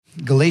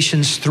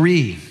Galatians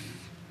 3.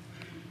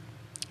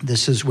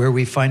 This is where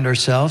we find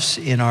ourselves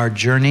in our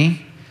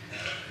journey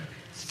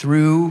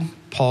through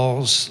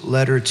Paul's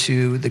letter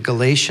to the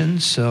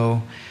Galatians.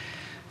 So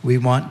we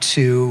want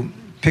to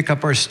pick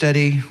up our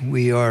study.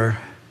 We are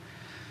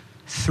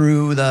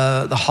through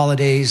the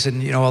holidays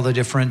and all the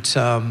different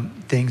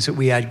things that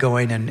we had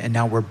going, and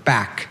now we're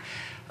back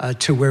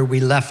to where we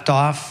left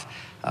off.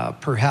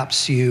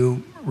 Perhaps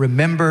you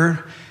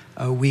remember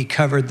we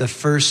covered the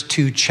first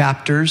two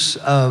chapters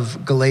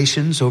of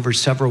Galatians over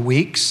several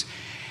weeks.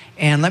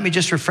 And let me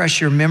just refresh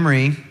your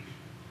memory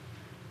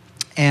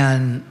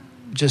and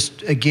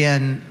just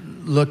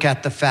again look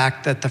at the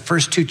fact that the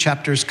first two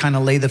chapters kind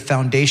of lay the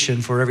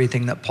foundation for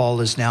everything that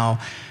Paul is now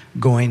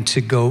going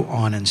to go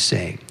on and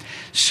say.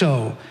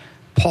 So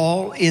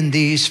Paul, in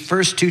these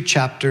first two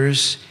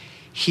chapters,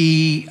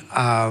 he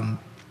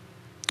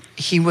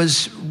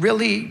was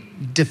really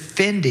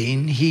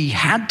defending,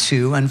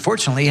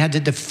 unfortunately, he had to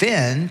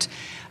defend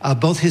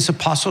both his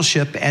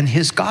apostleship and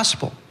his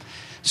gospel.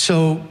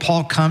 So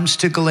Paul comes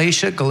to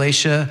Galatia.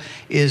 Galatia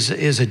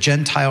is a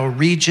Gentile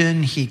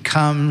region. He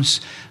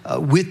comes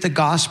with the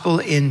gospel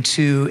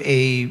into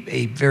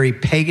a very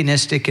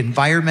paganistic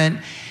environment.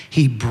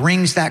 He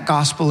brings that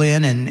gospel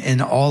in,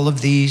 and all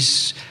of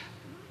these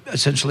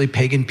essentially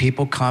pagan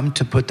people come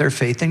to put their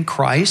faith in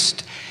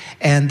Christ.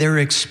 And they're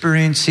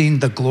experiencing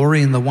the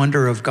glory and the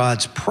wonder of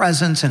God's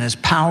presence and his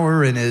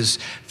power and his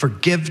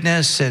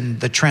forgiveness and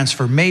the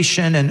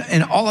transformation.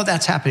 And all of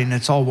that's happening.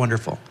 It's all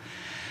wonderful.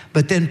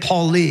 But then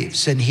Paul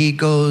leaves and he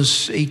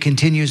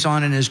continues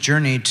on in his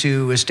journey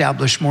to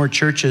establish more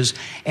churches.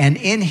 And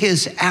in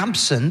his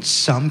absence,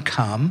 some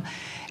come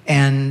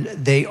and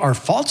they are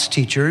false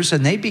teachers,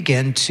 and they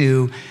begin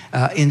to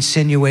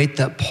insinuate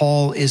that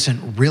Paul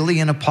isn't really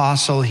an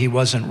apostle. He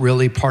wasn't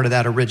really part of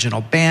that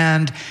original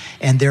band,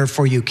 and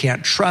therefore you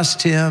can't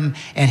trust him,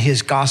 and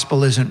his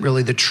gospel isn't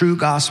really the true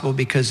gospel,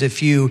 because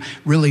if you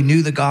really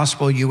knew the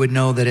gospel, you would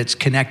know that it's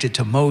connected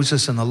to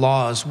Moses and the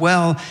law as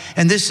well.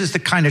 And this is the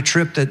kind of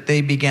trip that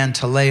they began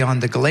to lay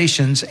on the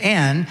Galatians,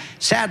 and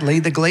sadly,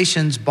 the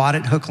Galatians bought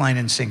it hook, line,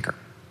 and sinker.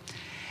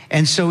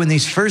 And so in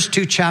these first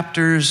two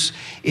chapters,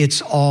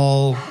 it's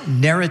all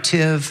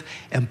narrative,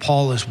 and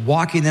Paul is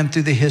walking them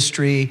through the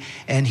history,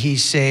 and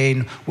he's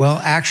saying, well,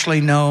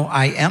 actually, no,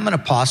 I am an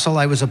apostle.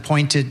 I was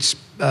appointed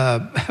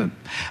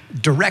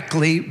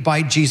directly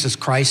by Jesus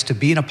Christ to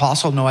be an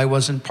apostle. No, I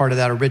wasn't part of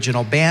that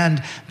original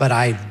band, but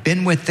I've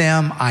been with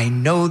them. I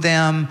know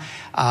them.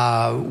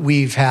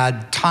 We've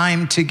had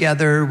time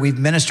together. We've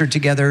ministered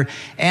together.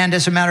 And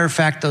as a matter of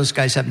fact, those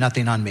guys have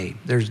nothing on me.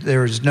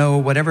 There's no,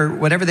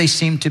 whatever they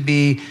seem to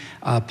be,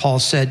 Paul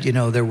said,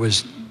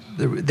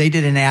 they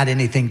didn't add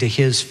anything to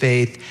his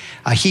faith.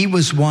 He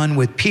was one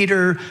with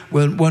Peter,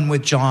 one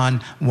with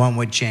John, one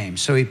with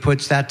James. So he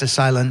puts that to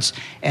silence.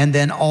 And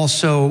then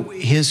also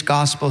his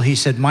gospel, he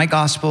said, my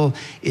gospel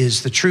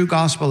is the true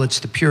gospel. It's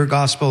the pure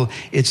gospel.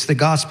 It's the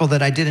gospel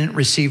that I didn't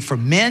receive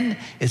from men.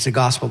 It's the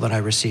gospel that I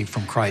received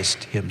from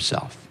Christ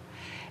himself.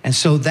 And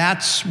so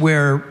that's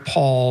where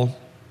Paul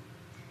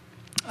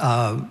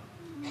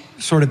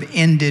sort of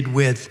ended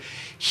with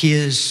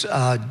his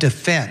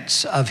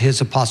defense of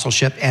his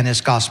apostleship and his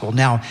gospel.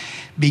 Now,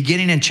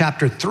 beginning in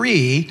chapter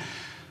 3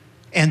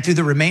 and through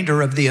the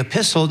remainder of the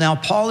epistle, now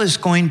Paul is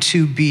going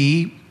to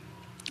be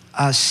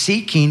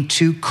seeking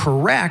to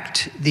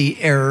correct the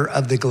error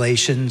of the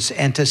Galatians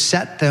and to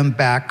set them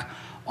back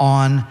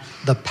on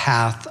the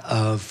path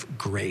of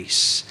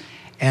grace.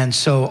 And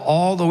so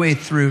all the way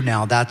through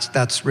now,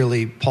 that's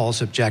really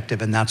Paul's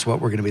objective, and that's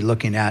what we're going to be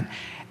looking at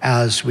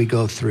as we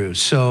go through.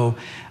 So,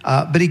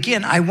 but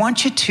again, I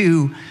want you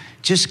to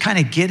just kind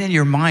of get in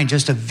your mind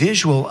just a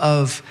visual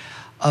of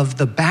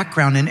the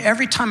background. And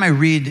every time I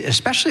read,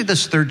 especially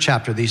this third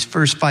chapter, these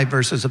first 5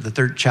 verses of the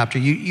third chapter,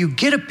 you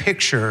get a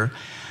picture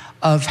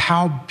of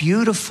how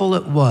beautiful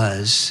it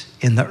was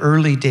in the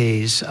early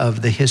days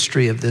of the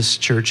history of this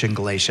church in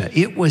Galatia.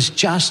 It was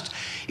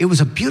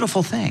a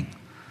beautiful thing.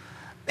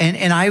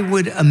 And I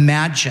would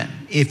imagine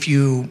if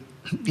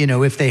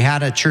if they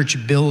had a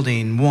church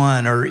building,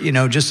 one, or,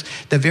 just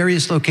the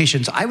various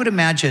locations, I would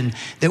imagine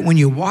that when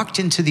you walked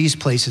into these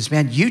places,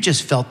 man, you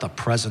just felt the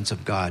presence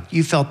of God.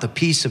 You felt the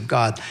peace of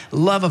God.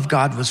 Love of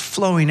God was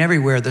flowing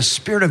everywhere. The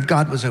Spirit of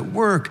God was at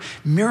work.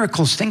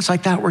 Miracles, things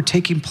like that were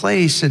taking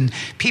place, and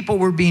people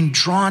were being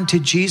drawn to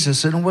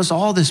Jesus, and it was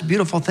all this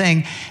beautiful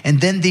thing. And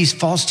then these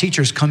false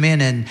teachers come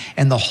in,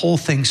 and the whole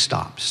thing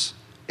stops.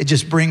 It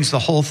just brings the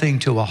whole thing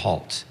to a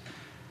halt.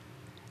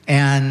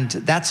 And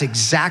that's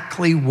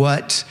exactly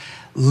what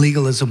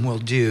legalism will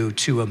do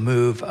to a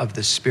move of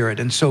the Spirit.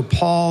 And so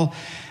Paul,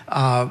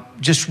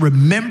 just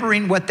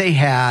remembering what they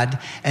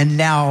had, and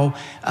now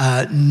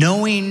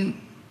knowing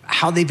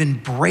how they've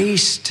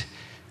embraced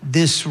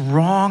this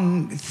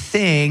wrong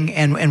thing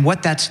and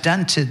what that's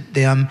done to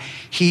them,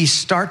 he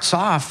starts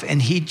off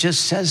and he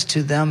just says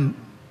to them,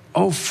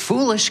 "Oh,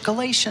 foolish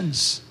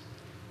Galatians."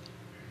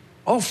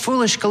 Oh,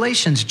 foolish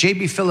Galatians.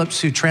 J.B.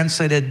 Phillips, who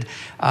translated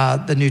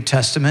the New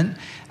Testament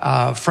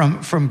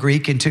from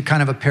Greek into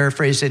kind of a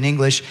paraphrase in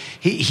English,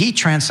 he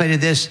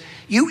translated this,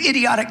 you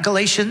idiotic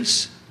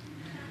Galatians.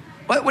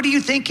 What are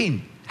you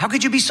thinking? How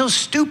could you be so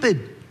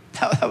stupid?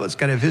 That was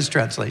kind of his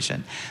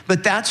translation.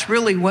 But that's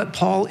really what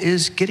Paul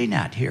is getting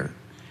at here.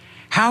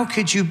 How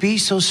could you be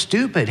so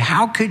stupid?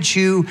 How could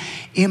you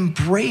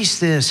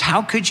embrace this?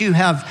 How could you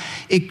have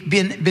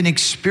been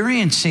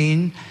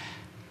experiencing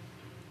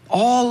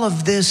all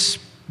of this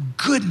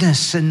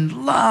goodness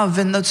and love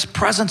and this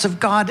presence of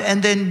God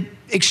and then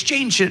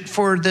exchange it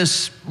for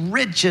this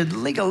rigid,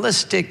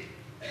 legalistic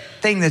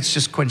thing that's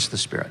just quenched the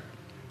spirit?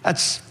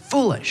 That's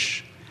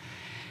foolish.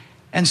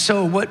 And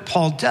so what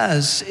Paul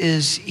does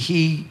is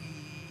he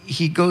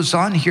goes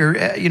on here,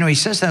 he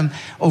says to them,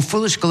 oh,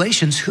 foolish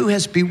Galatians, who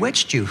has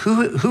bewitched you?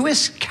 Who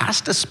has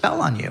cast a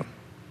spell on you?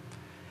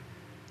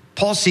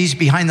 Paul sees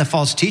behind the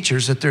false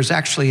teachers that there's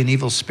actually an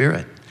evil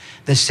spirit,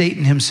 that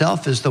Satan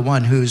himself is the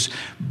one who's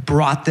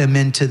brought them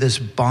into this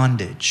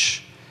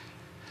bondage.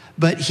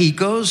 But he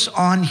goes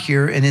on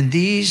here, and in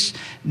these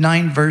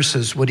 9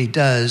 verses, what he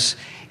does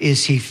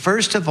is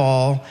first of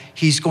all,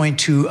 he's going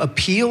to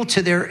appeal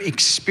to their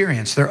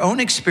experience, their own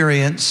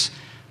experience,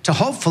 to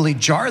hopefully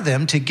jar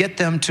them, to get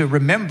them to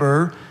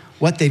remember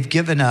what they've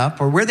given up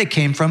or where they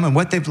came from and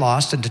what they've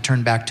lost and to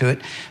turn back to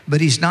it.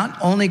 But he's not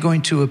only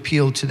going to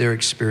appeal to their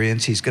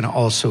experience, he's going to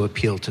also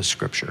appeal to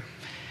Scripture.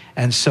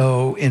 And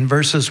so in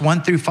verses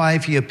 1 through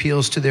 5, he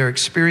appeals to their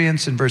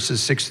experience. In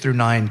verses 6 through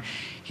 9,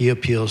 he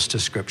appeals to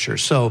Scripture.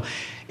 So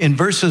in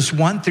verses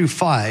 1 through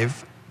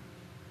 5,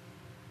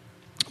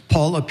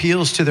 Paul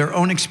appeals to their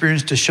own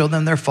experience to show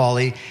them their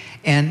folly.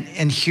 And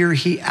here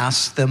he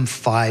asks them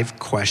 5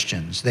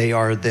 questions. They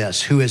are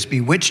this: who has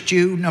bewitched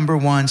you? Number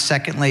 1.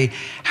 Secondly,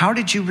 how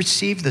did you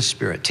receive the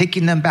Spirit?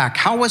 Taking them back.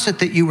 How was it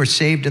that you were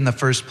saved in the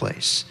first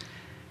place?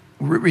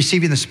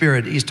 Receiving the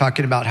Spirit, he's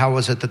talking about how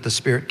was it that the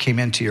Spirit came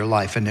into your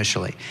life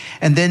initially.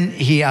 And then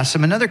he asks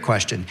them another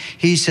question.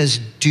 He says,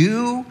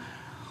 do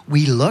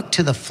we look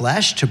to the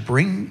flesh to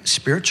bring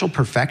spiritual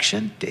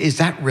perfection? Is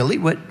that really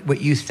what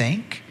you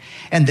think?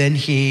 And then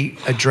he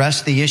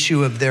addressed the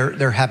issue of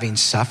their having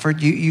suffered.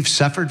 You've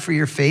suffered for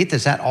your faith.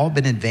 Has that all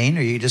been in vain?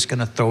 Or are you just going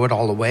to throw it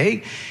all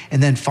away?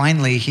 And then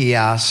finally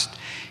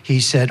he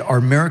said,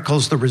 are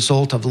miracles the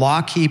result of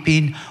law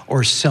keeping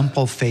or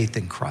simple faith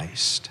in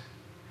Christ?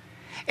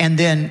 And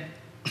then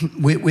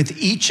with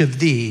each of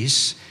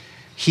these,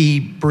 he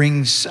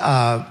brings,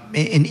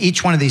 in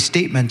each one of these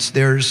statements,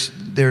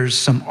 there's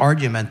some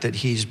argument that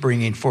he's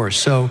bringing forth.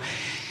 So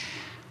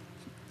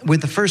with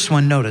the first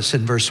one, notice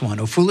in verse 1,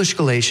 O foolish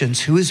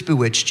Galatians, who has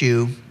bewitched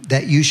you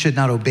that you should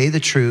not obey the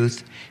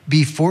truth,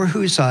 before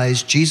whose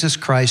eyes Jesus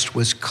Christ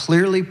was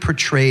clearly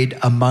portrayed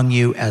among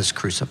you as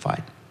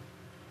crucified?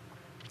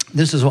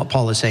 This is what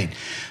Paul is saying.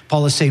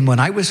 Paul is saying, when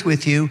I was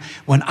with you,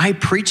 when I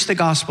preached the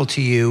gospel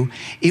to you,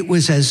 it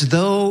was as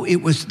though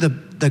it was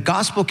the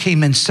gospel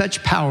came in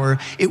such power,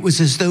 it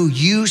was as though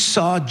you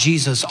saw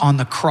Jesus on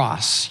the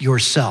cross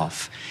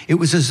yourself. It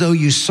was as though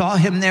you saw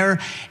him there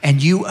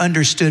and you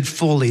understood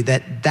fully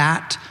that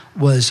that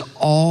was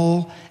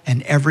all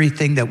and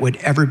everything that would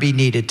ever be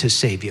needed to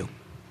save you.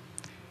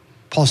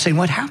 Paul's saying,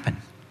 what happened?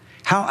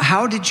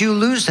 How did you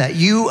lose that?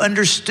 You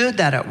understood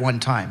that at one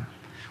time.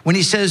 When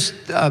he says,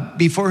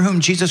 before whom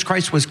Jesus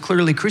Christ was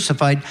clearly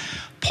crucified,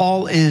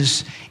 Paul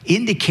is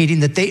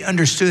indicating that they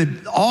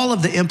understood all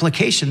of the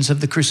implications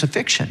of the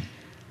crucifixion.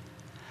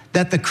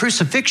 That the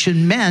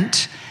crucifixion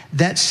meant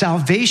that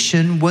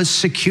salvation was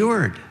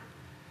secured.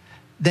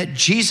 That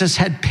Jesus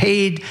had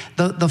paid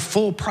the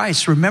full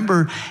price.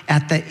 Remember,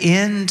 at the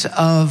end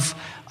of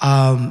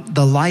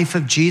the life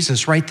of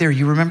Jesus, right there,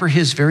 you remember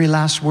his very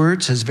last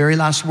words? His very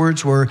last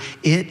words were,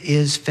 it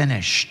is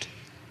finished.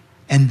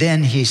 And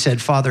then he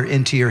said, Father,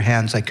 into your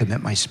hands I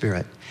commit my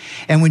spirit.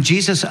 And when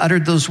Jesus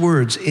uttered those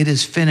words, it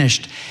is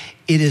finished,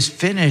 it is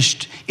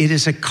finished, it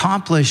is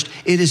accomplished,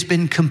 it has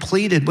been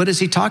completed. What is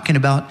he talking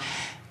about?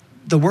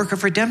 The work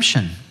of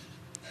redemption.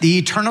 The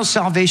eternal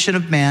salvation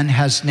of man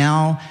has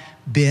now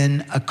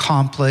been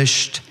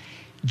accomplished.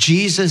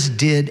 Jesus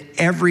did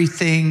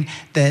everything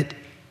that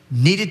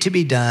needed to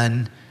be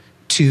done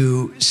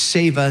to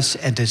save us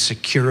and to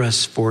secure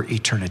us for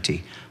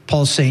eternity.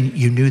 Paul's saying,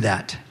 you knew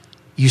that.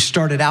 You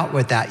started out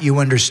with that. You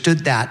understood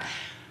that.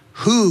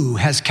 Who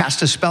has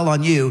cast a spell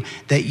on you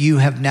that you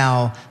have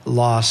now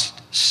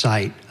lost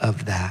sight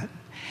of that?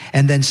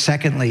 And then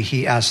secondly,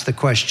 he asked the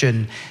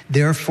question,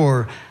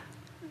 therefore,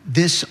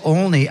 this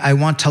only I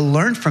want to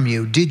learn from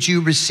you. Did you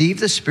receive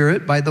the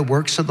Spirit by the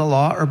works of the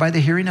law or by the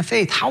hearing of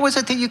faith? How was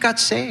it that you got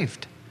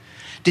saved?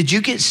 Did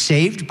you get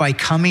saved by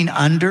coming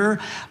under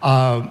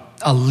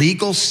a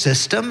legal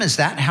system? Is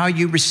that how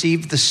you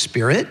received the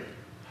Spirit?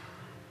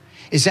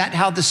 Is that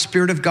how the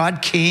Spirit of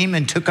God came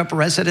and took up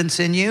residence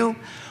in you?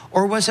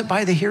 Or was it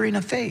by the hearing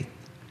of faith?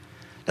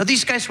 Now,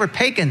 these guys were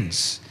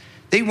pagans.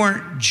 They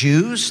weren't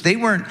Jews. They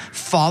weren't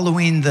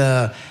following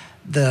the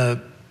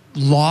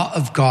law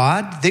of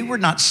God. They were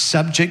not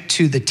subject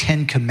to the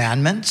 10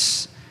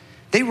 Commandments.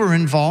 They were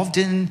involved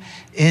in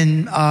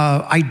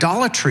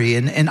idolatry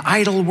and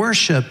idol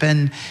worship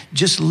and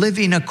just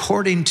living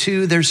according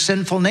to their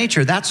sinful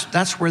nature.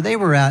 That's where they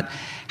were at.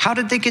 How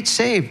did they get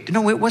saved?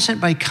 No, it wasn't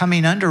by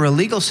coming under a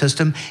legal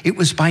system. It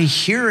was by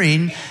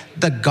hearing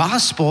the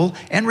gospel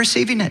and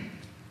receiving it.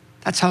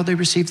 That's how they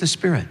received the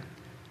Spirit,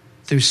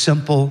 through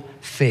simple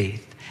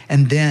faith.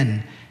 And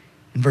then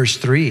in verse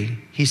 3,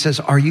 he says,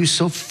 are you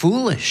so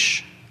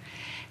foolish?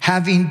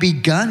 Having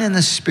begun in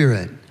the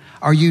Spirit,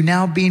 are you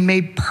now being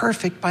made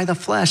perfect by the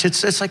flesh?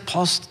 It's like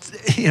Paul's,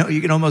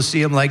 you can almost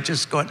see him like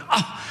just going,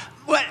 oh,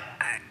 what?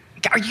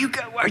 Are you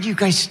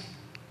guys,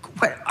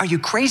 what? Are you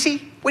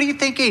crazy? What are you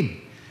thinking?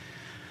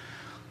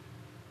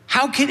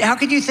 How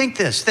can you think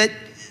this? That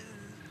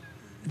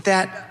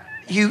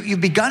you've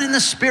begun in the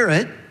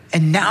Spirit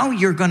and now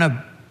you're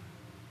gonna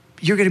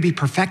be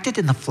perfected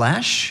in the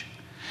flesh?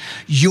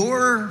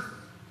 Your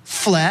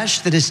flesh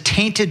that is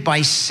tainted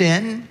by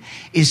sin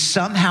is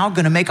somehow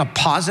going to make a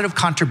positive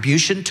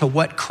contribution to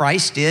what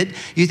Christ did?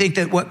 You think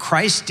that what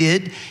Christ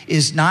did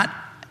is not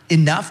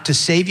enough to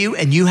save you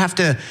and you have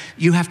to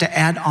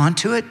add on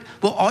to it?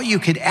 Well, all you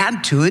could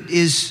add to it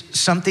is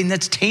something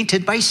that's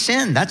tainted by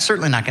sin. That's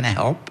certainly not going to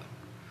help.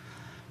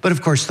 But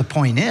of course, the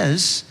point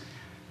is,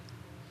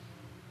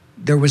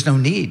 there was no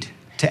need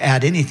to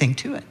add anything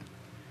to it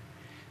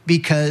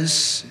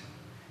because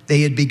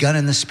they had begun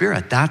in the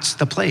Spirit. That's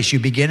the place. You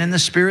begin in the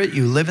Spirit,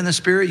 you live in the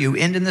Spirit, you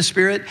end in the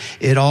Spirit.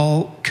 It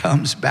all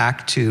comes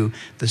back to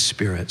the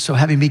Spirit. So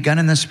having begun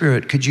in the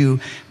Spirit, could you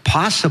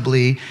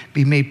possibly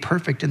be made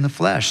perfect in the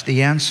flesh?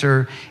 The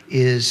answer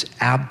is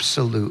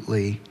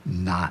absolutely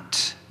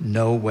not.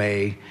 No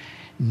way.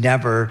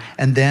 Never.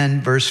 And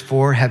then verse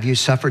 4, have you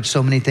suffered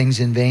so many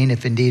things in vain,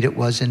 if indeed it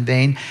was in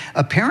vain?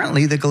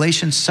 Apparently, the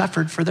Galatians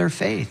suffered for their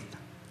faith.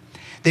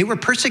 They were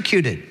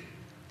persecuted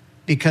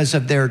because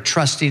of their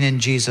trusting in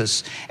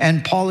Jesus.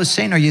 And Paul is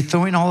saying, are you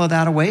throwing all of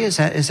that away? Is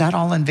that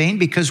all in vain?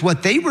 Because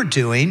what they were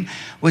doing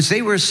was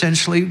they were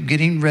essentially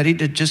getting ready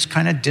to just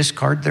kind of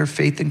discard their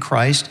faith in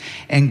Christ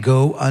and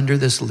go under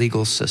this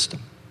legal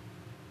system.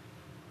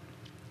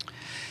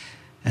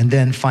 And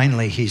then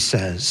finally he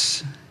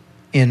says,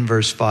 in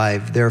verse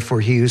 5,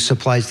 therefore he who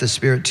supplies the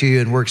Spirit to you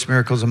and works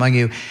miracles among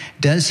you,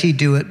 does he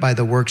do it by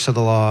the works of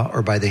the law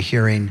or by the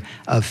hearing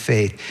of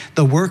faith?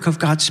 The work of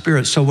God's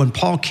Spirit. So when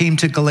Paul came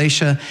to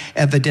Galatia,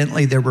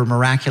 evidently there were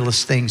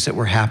miraculous things that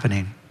were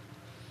happening.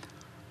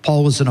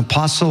 Paul was an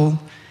apostle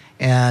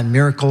and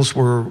miracles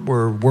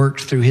were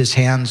worked through his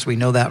hands. We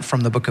know that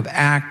from the book of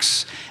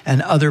Acts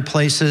and other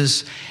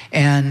places.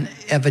 And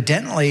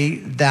evidently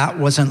that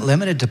wasn't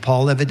limited to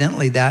Paul.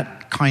 Evidently that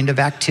kind of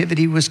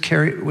activity was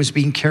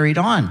being carried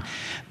on.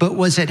 But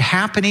was it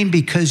happening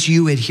because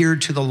you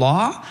adhered to the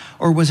law,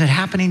 or was it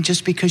happening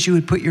just because you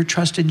had put your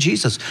trust in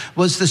Jesus?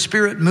 Was the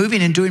Spirit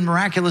moving and doing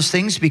miraculous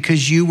things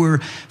because you were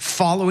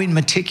following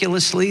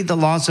meticulously the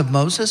laws of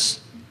Moses?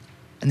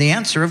 And the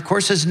answer, of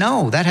course, is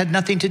no. That had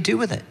nothing to do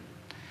with it.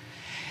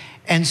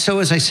 And so,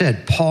 as I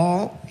said,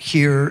 Paul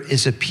here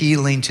is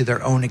appealing to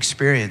their own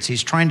experience.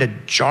 He's trying to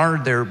jar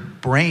their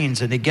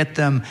brains and to get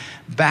them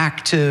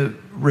back to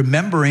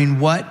remembering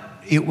what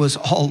it was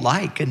all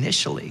like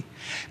initially.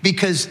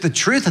 Because the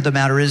truth of the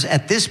matter is,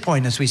 at this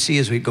point, as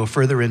we go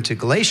further into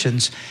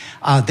Galatians,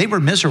 they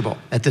were miserable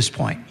at this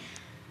point.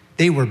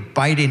 They were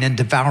biting and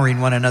devouring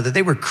one another.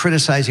 They were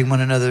criticizing one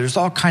another. There's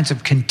all kinds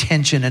of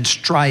contention and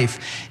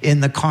strife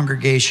in the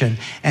congregation.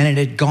 And it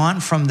had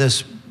gone from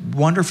this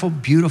wonderful,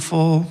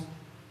 beautiful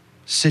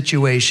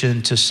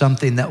situation to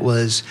something that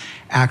was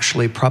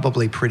actually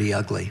probably pretty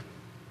ugly.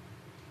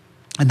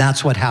 And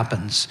that's what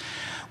happens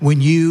when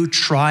you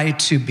try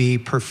to be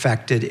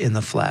perfected in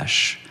the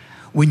flesh.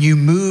 When you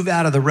move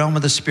out of the realm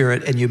of the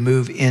Spirit and you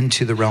move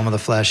into the realm of the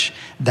flesh,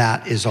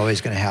 that is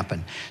always going to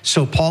happen.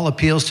 So Paul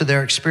appeals to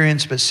their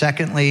experience, but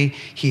secondly,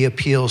 he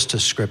appeals to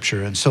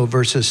Scripture. And so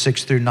verses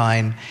 6 through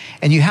 9,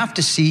 and you have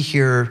to see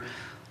here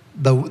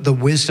the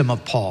wisdom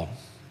of Paul.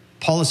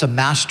 Paul is a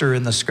master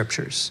in the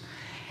Scriptures.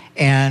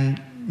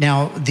 And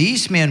now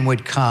these men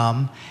would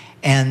come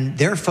and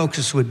their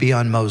focus would be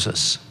on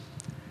Moses.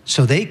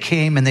 So they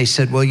came and they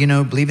said, well,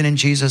 believing in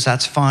Jesus,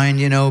 that's fine,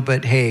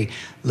 but hey,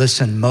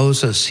 listen,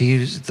 Moses,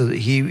 he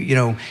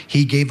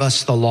gave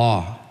us the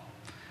law.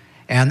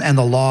 And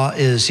the law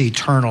is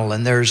eternal,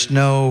 and there's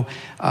no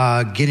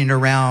getting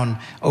around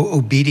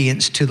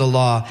obedience to the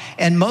law.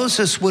 And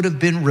Moses would have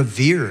been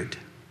revered.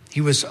 He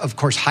was, of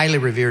course, highly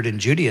revered in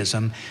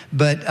Judaism,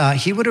 but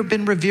he would have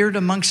been revered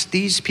amongst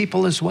these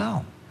people as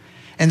well.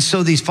 And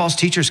so these false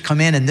teachers come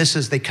in, and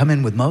they come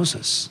in with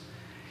Moses.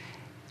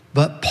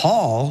 But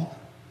Paul,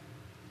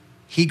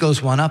 he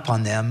goes one up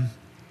on them,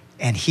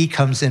 and he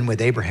comes in with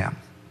Abraham.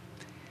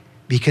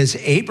 Because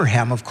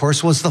Abraham, of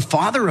course, was the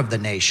father of the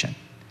nation.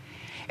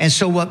 And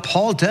so what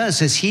Paul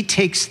does is he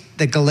takes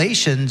the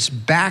Galatians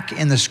back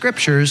in the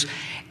Scriptures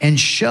and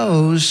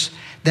shows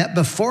that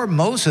before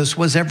Moses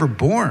was ever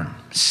born,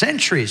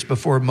 centuries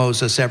before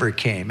Moses ever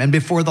came, and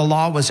before the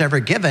law was ever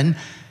given,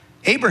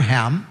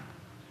 Abraham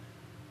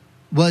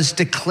was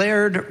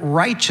declared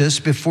righteous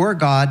before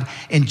God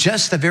in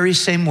just the very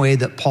same way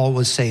that Paul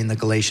was saying the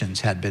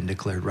Galatians had been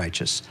declared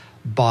righteous,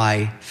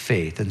 by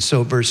faith. And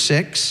so verse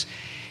 6,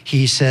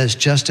 he says,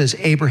 just as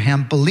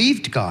Abraham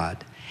believed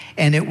God,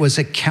 and it was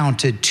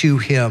accounted to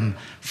him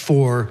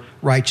for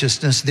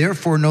righteousness.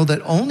 Therefore, know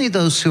that only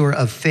those who are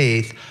of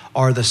faith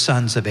are the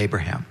sons of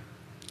Abraham.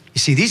 You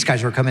see, these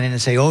guys were coming in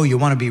and say, oh, you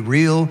want to be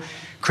real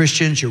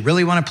Christians, you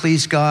really want to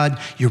please God,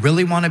 you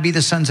really want to be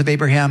the sons of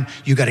Abraham,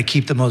 you got to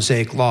keep the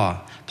Mosaic law.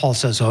 Paul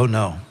says, oh,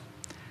 no.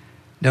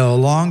 No,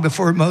 long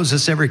before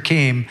Moses ever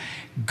came,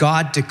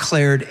 God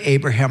declared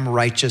Abraham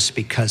righteous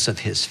because of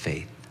his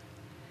faith.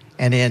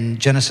 And in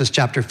Genesis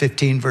chapter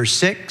 15, verse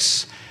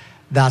 6,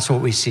 that's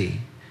what we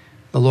see.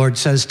 The Lord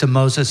says to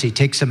Moses, he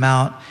takes him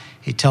out,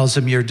 he tells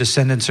him your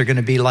descendants are going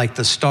to be like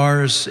the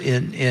stars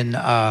in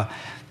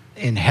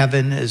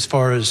heaven, as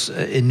far as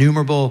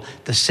innumerable,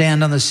 the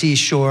sand on the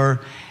seashore,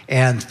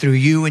 and through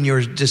you and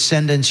your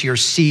descendants, your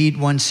seed,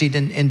 one seed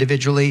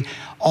individually,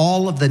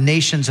 all of the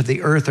nations of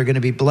the earth are going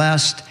to be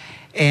blessed.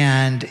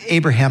 And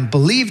Abraham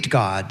believed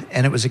God,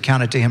 and it was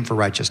accounted to him for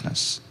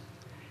righteousness.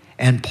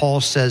 And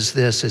Paul says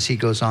this as he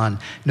goes on.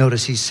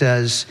 Notice he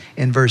says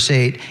in verse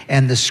 8,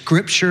 and the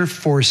scripture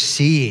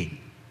foreseeing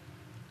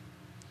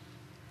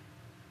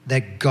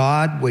that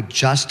God would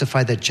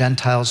justify the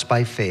Gentiles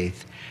by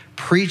faith,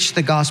 preached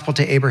the gospel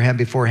to Abraham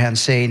beforehand,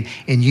 saying,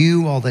 in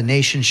you all the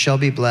nations shall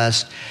be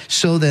blessed.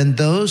 So then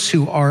those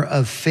who are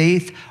of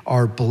faith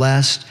are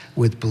blessed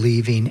with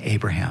believing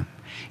Abraham.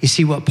 You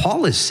see, what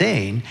Paul is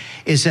saying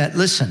is that,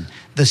 listen,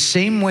 the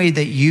same way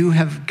that you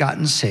have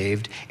gotten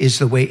saved is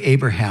the way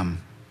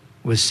Abraham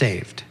was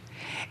saved.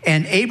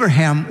 And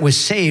Abraham was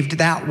saved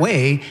that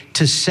way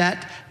to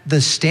set the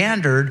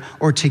standard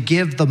or to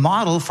give the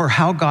model for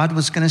how God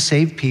was going to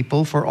save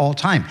people for all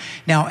time.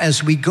 Now,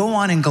 as we go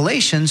on in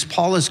Galatians,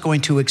 Paul is going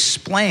to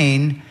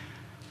explain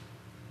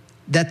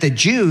that the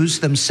Jews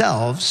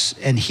themselves,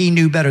 and he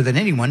knew better than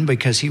anyone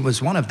because he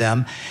was one of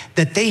them,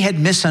 that they had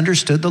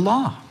misunderstood the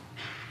law.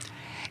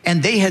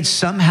 And they had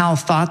somehow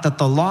thought that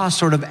the law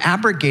sort of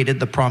abrogated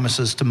the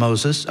promises to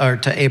Moses or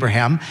to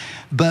Abraham.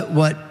 But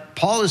what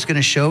Paul is going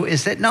to show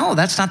is that no,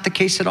 that's not the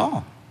case at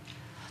all.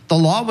 The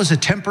law was a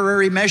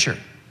temporary measure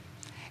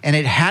and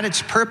it had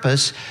its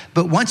purpose,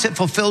 but once it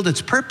fulfilled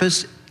its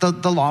purpose,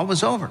 the law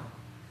was over.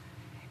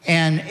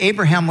 And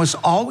Abraham was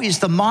always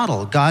the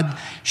model. God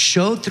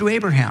showed through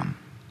Abraham.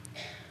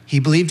 He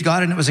believed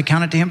God and it was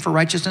accounted to him for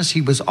righteousness.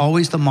 He was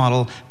always the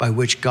model by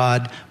which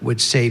God would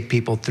save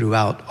people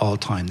throughout all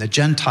time. The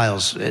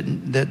Gentiles,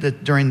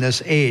 during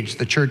this age,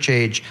 the church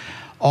age,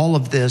 all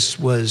of this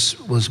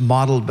was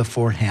modeled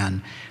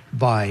beforehand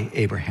by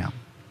Abraham.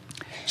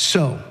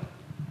 So,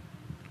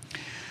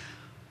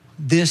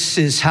 this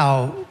is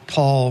how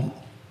Paul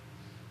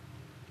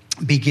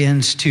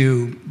begins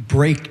to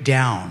break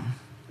down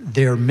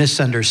their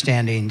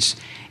misunderstandings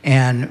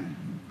and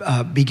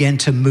begin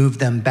to move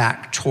them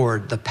back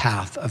toward the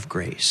path of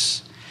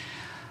grace.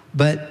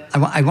 But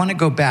I want to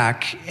go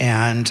back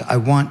and I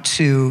want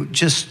to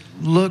just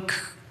look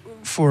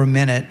for a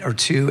minute or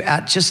two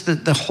at just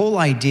the whole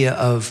idea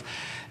of,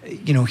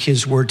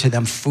 his word to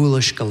them,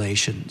 foolish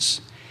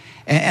Galatians.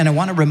 And I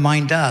want to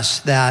remind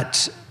us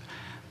that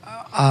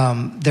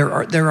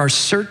there are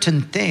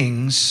certain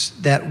things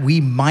that we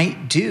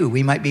might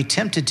be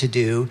tempted to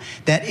do,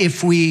 that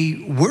if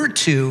we were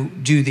to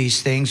do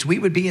these things, we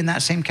would be in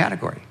that same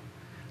category.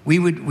 We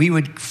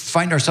would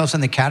find ourselves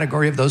in the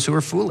category of those who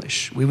are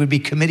foolish. We would be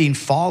committing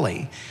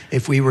folly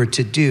if we were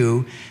to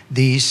do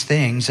these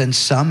things, and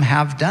some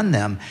have done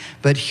them.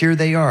 But here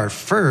they are.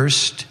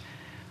 First,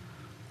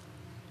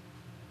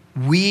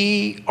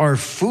 we are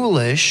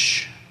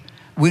foolish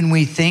when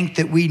we think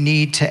that we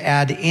need to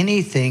add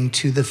anything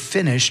to the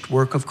finished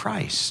work of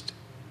Christ.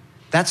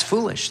 That's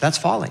foolish. That's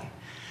folly.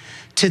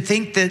 To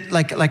think that,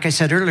 like I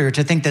said earlier,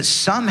 to think that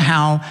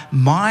somehow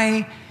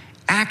my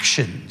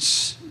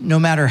actions, no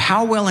matter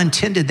how well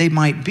intended they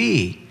might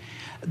be,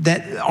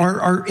 that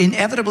are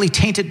inevitably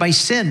tainted by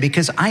sin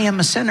because I am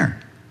a sinner.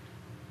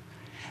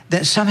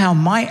 That somehow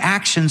my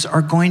actions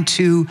are going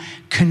to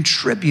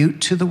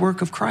contribute to the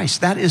work of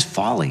Christ. That is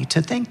folly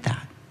to think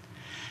that.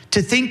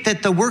 To think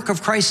that the work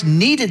of Christ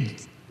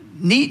needs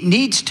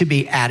to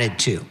be added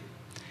to.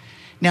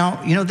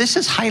 Now, this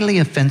is highly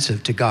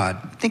offensive to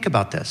God. Think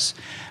about this.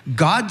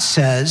 God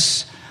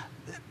says,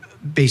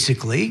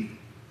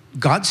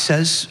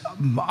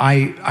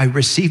 I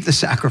received the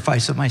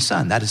sacrifice of my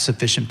son. That is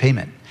sufficient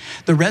payment.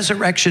 The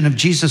resurrection of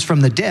Jesus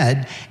from the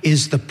dead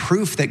is the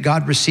proof that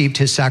God received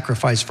his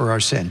sacrifice for our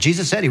sin.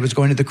 Jesus said he was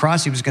going to the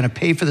cross. He was going to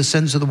pay for the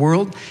sins of the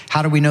world.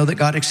 How do we know that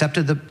God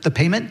accepted the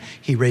payment?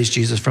 He raised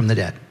Jesus from the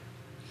dead.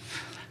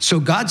 So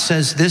God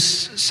says this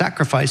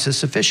sacrifice is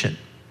sufficient.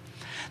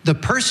 The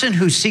person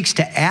who seeks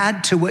to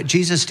add to what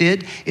Jesus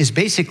did is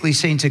basically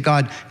saying to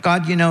God,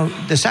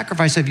 the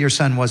sacrifice of your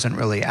son wasn't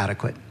really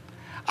adequate.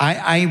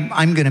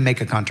 I'm going to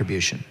make a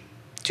contribution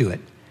to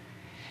it.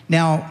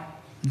 Now,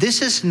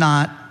 this is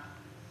not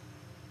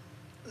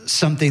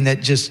something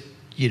that just,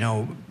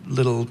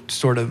 little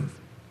sort of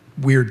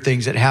weird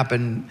things that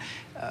happen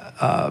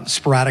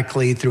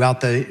sporadically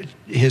throughout the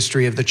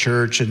history of the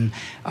church, and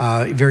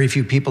very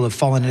few people have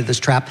fallen into this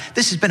trap.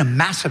 This has been a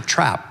massive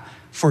trap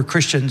for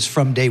Christians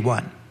from day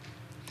one.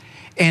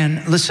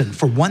 And listen,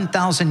 for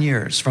 1,000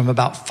 years, from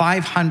about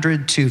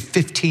 500 to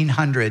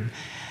 1,500,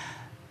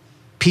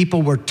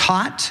 people were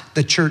taught,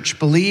 the church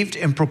believed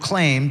and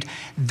proclaimed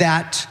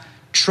that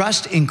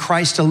trust in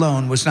Christ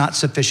alone was not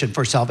sufficient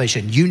for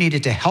salvation. You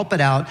needed to help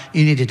it out.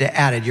 You needed to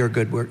add your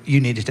good work.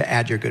 You needed to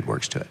add your good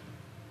works to it.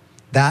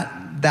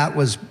 That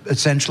was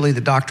essentially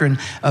the doctrine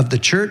of the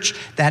church.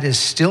 That is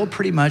still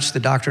pretty much the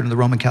doctrine of the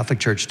Roman Catholic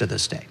Church to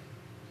this day.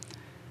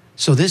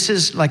 So this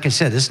is, like I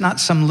said, this is not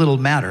some little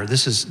matter.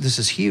 This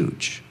is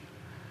huge.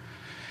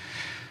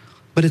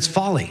 But it's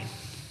folly.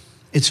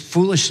 It's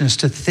foolishness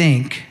to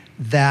think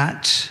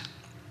that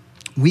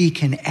we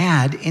can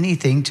add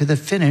anything to the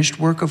finished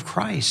work of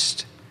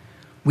Christ.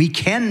 We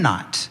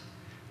cannot.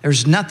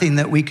 There's nothing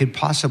that we could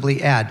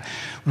possibly add.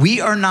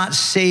 We are not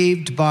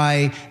saved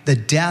by the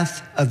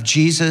death of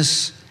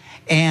Jesus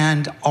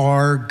and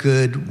our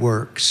good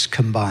works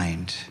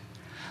combined.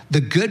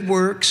 The good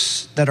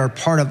works that are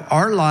part of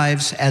our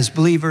lives as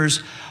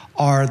believers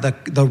are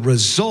the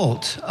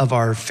result of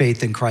our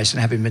faith in Christ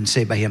and having been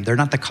saved by him. They're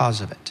not the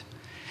cause of it.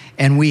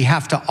 And we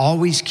have to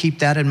always keep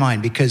that in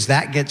mind, because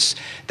that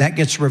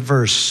gets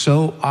reversed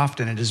so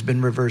often. It has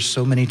been reversed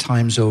so many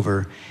times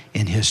over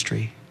in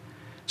history.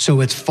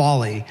 So it's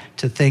folly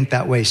to think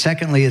that way.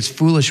 Secondly, it's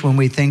foolish when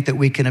we think that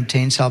we can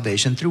obtain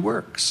salvation through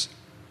works.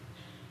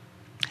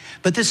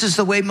 But this is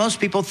the way most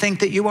people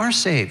think that you are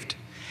saved.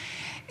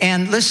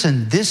 And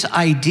listen, this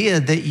idea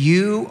that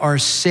you are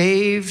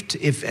saved,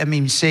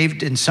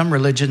 saved in some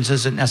religions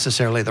isn't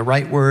necessarily the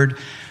right word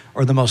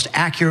or the most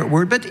accurate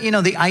word, but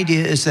the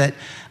idea is that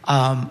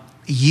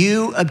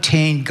you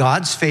obtain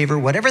God's favor,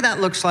 whatever that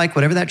looks like,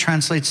 whatever that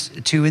translates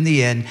to in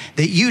the end,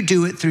 that you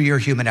do it through your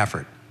human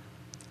effort.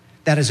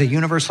 That is a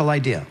universal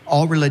idea.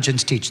 All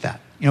religions teach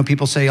that.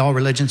 People say all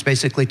religions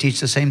basically teach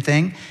the same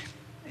thing.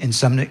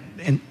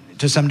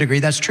 To some degree,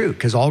 that's true,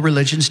 because all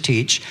religions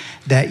teach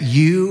that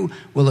you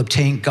will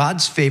obtain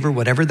God's favor,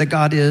 whatever the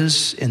God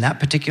is in that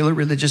particular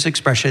religious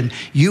expression.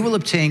 You will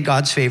obtain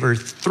God's favor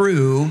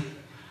through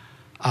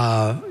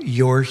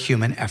your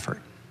human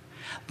effort.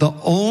 The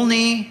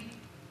only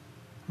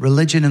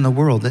religion in the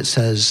world that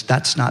says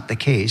that's not the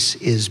case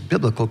is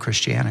biblical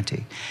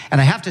Christianity.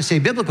 And I have to say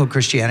biblical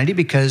Christianity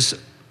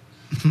because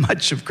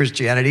much of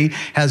Christianity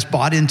has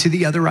bought into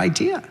the other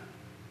idea.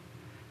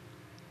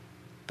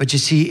 But you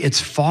see,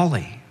 it's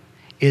folly.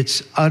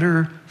 It's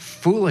utter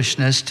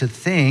foolishness to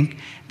think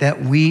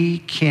that we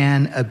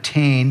can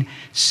obtain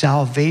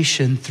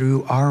salvation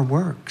through our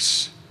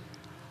works.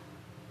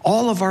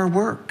 All of our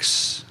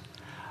works,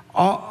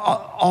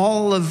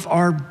 all of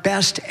our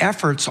best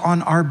efforts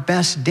on our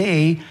best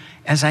day,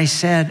 as I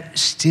said,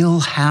 still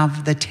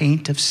have the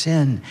taint of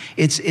sin.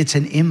 It's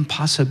an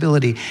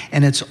impossibility.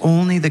 And it's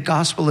only the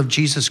gospel of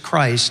Jesus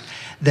Christ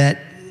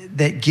that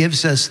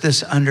gives us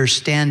this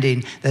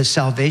understanding that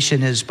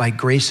salvation is by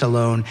grace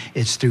alone.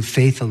 It's through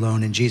faith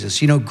alone in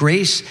Jesus.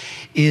 Grace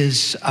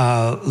is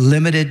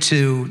limited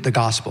to the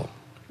gospel.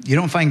 You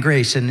don't find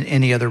grace in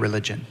any other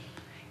religion.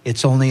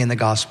 It's only in the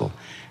gospel.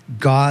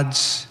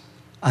 God's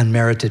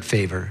unmerited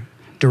favor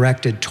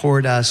directed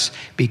toward us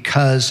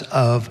because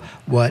of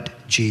what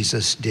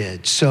Jesus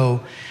did.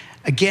 So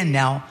again,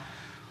 now,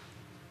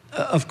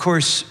 of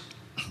course,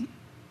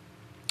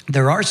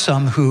 there are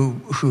some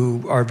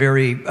who are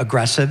very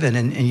aggressive and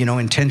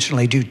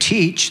intentionally do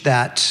teach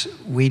that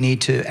we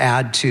need to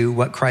add to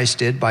what Christ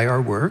did by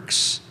our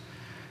works.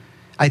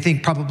 I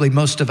think probably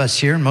most of us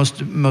here, and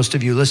most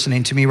of you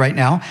listening to me right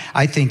now,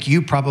 I think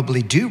you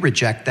probably do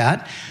reject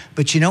that.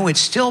 But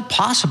it's still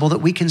possible that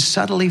we can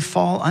subtly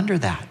fall under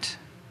that.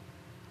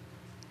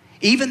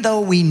 Even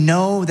though we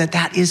know that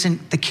that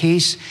isn't the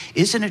case,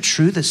 isn't it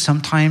true that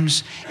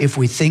sometimes if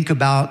we think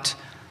about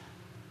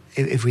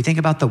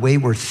the way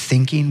we're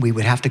thinking, we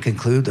would have to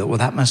conclude that, well,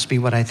 that must be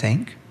what I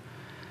think?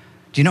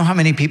 Do you know how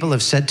many people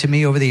have said to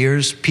me over the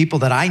years, people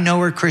that I know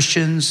are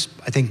Christians,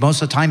 I think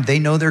most of the time they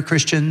know they're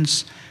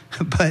Christians,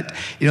 but,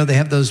 they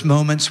have those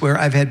moments where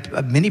I've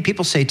had many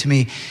people say to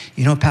me,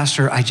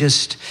 Pastor, I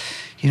just,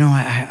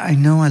 I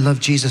know I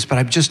love Jesus, but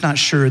I'm just not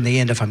sure in the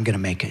end if I'm going to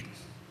make it.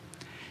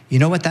 You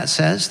know what that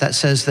says? That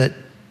says that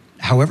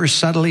however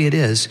subtly it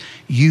is,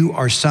 you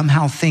are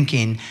somehow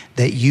thinking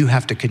that you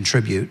have to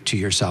contribute to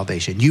your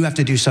salvation. You have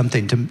to do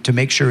something to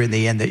make sure in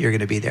the end that you're going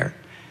to be there.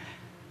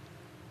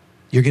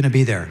 You're going to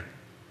be there.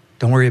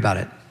 Don't worry about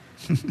it.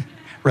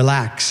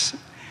 Relax.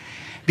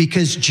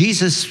 Because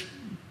Jesus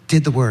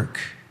did the work.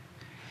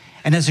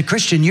 And as a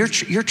Christian, you're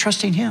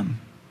trusting him.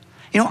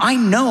 I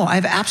know, I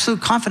have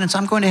absolute confidence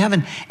I'm going to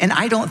heaven. And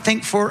I don't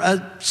think for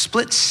a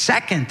split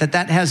second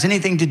that has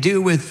anything to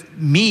do with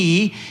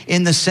me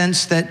in the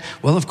sense that,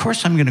 well, of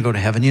course I'm going to go to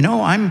heaven.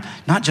 I'm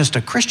not just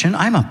a Christian,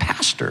 I'm a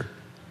pastor.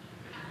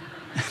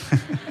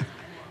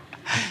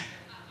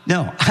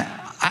 No,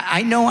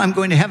 I know I'm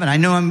going to heaven. I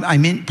know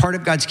I'm in part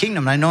of God's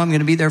kingdom. I know I'm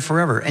going to be there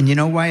forever. And you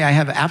know why I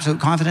have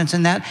absolute confidence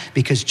in that?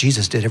 Because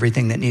Jesus did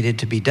everything that needed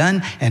to be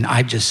done, and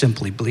I just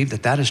simply believe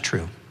that that is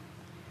true.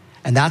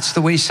 And that's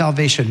the way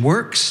salvation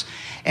works.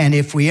 And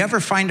if we ever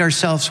find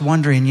ourselves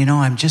wondering,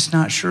 I'm just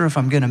not sure if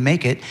I'm going to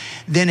make it,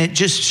 then it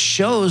just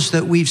shows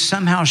that we've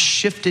somehow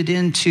shifted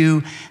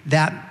into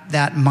that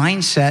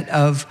mindset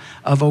of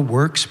a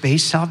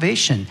works-based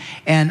salvation.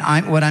 And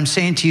what I'm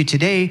saying to you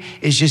today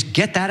is just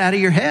get that out of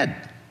your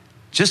head.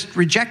 Just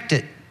reject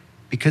it,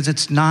 because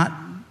it's not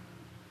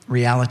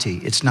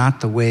reality. It's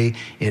not the way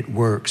it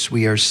works.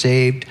 We are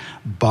saved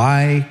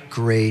by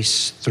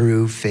grace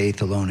through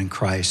faith alone in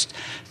Christ.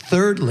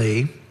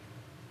 Thirdly,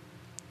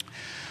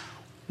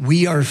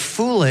 we are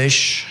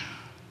foolish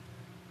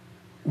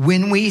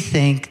when we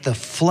think the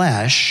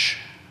flesh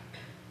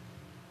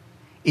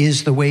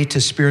is the way to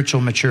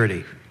spiritual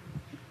maturity.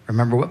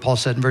 Remember what Paul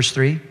said in verse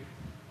 3?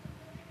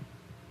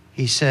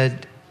 He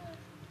said,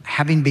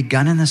 having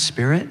begun in the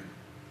Spirit,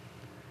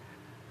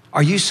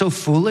 are you so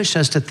foolish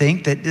as to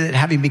think that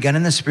having begun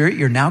in the Spirit,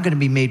 you're now going to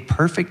be made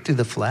perfect through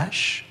the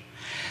flesh?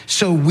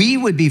 So we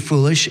would be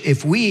foolish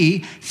if we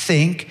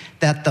think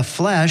that the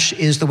flesh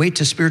is the way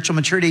to spiritual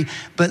maturity.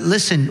 But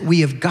listen,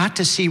 we have got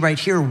to see right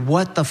here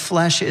what the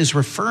flesh is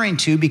referring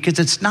to, because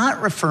it's not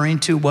referring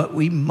to what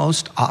we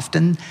most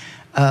often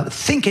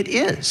think it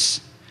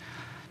is.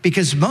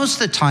 Because most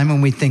of the time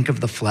when we think of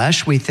the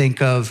flesh, we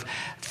think of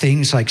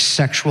things like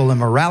sexual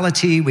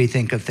immorality, we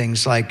think of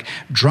things like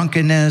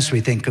drunkenness, we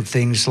think of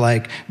things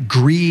like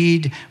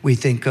greed, we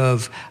think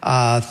of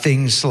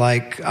things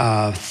like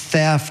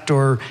theft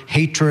or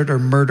hatred or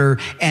murder.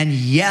 And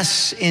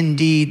yes,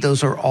 indeed,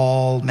 those are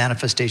all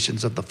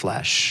manifestations of the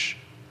flesh.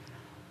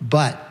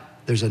 But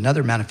there's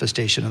another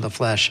manifestation of the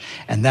flesh,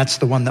 and that's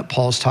the one that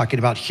Paul's talking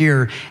about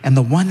here. And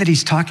the one that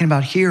he's talking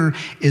about here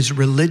is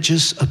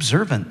religious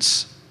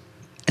observance.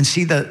 And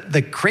see,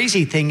 the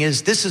crazy thing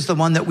is, this is the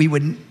one that we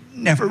would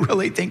never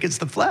really think is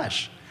the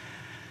flesh.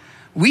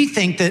 We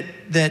think that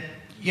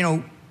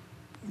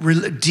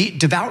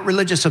devout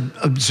religious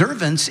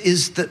observance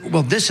is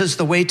this is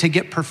the way to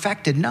get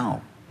perfected.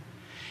 No.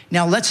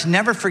 Now, let's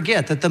never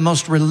forget that the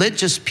most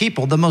religious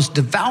people, the most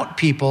devout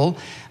people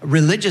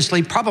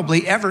religiously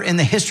probably ever in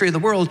the history of the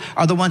world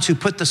are the ones who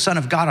put the Son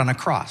of God on a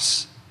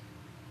cross.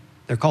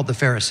 They're called the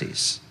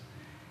Pharisees.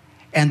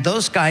 And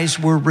those guys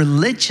were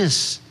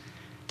religious.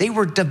 They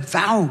were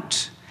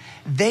devout.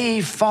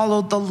 They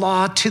followed the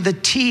law to the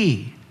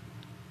T,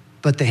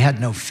 but they had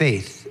no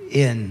faith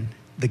in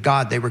the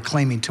God they were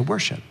claiming to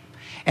worship.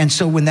 And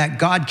so when that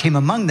God came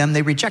among them,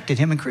 they rejected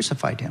him and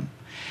crucified him.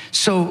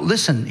 So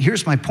listen,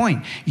 here's my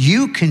point.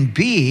 You can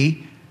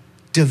be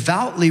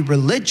devoutly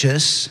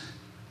religious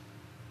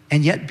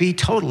and yet be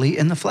totally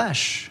in the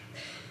flesh.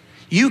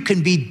 You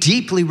can be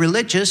deeply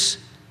religious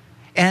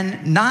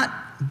and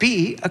not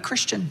be a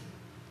Christian.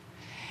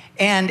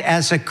 And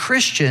as a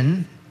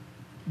Christian,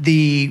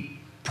 the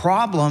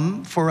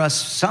problem for us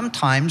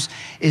sometimes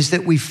is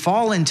that we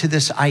fall into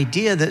this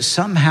idea that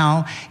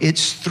somehow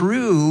it's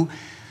through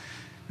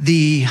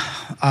the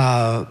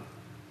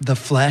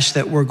flesh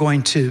that we're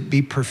going to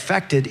be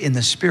perfected in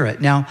the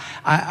Spirit. Now,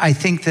 I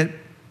think that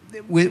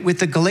with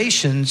the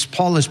Galatians,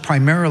 Paul is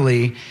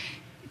primarily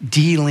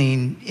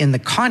dealing in the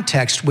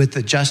context with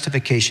the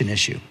justification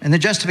issue. And the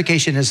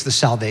justification is the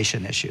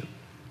salvation issue.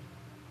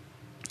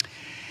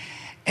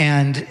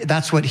 And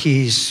that's what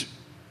he's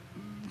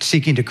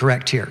seeking to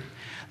correct here.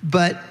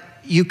 But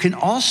you can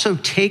also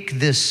take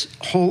this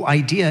whole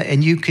idea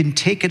and you can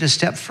take it a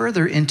step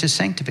further into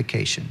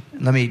sanctification.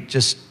 Let me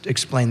just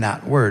explain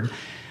that word.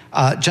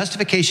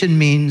 Justification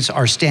means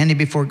our standing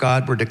before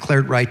God. We're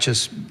declared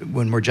righteous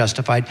when we're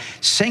justified.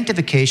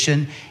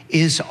 Sanctification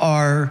is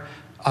our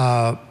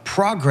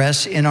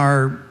progress in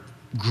our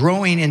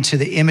growing into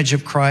the image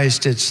of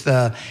Christ. It's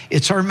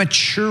our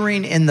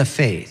maturing in the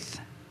faith.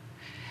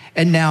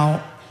 And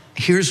now,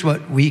 here's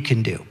what we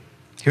can do.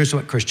 Here's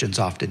what Christians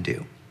often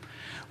do.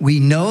 We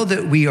know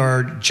that we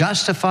are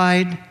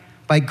justified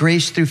by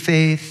grace through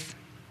faith,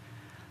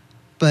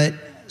 but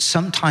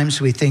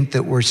sometimes we think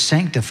that we're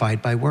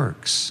sanctified by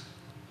works.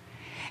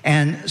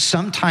 And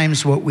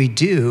sometimes what we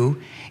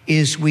do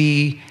is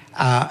we've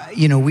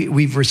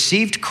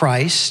received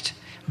Christ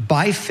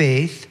by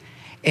faith,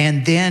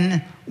 and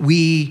then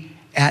we,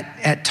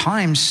 at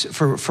times,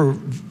 for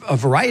a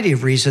variety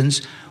of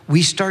reasons,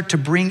 we start to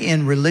bring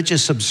in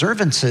religious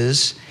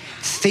observances,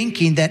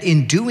 thinking that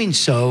in doing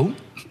so,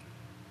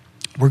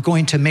 we're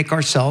going to make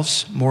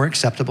ourselves more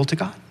acceptable to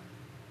God.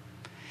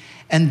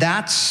 And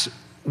that's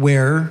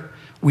where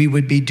we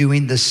would be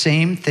doing the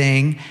same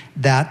thing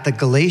that the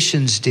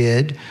Galatians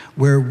did,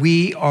 where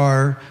we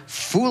are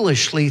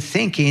foolishly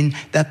thinking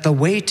that the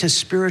way to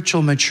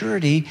spiritual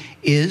maturity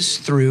is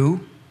through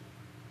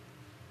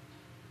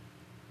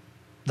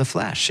the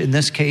flesh. In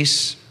this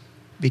case,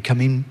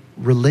 becoming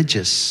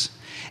religious.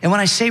 And when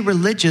I say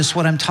religious,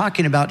 what I'm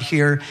talking about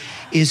here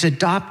is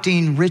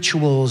adopting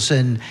rituals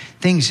and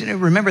things.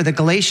 Remember the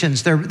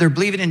Galatians, they're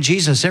believing in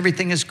Jesus.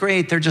 Everything is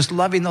great. They're just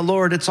loving the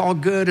Lord. It's all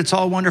good. It's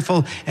all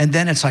wonderful. And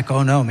then it's like,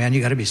 oh no, man,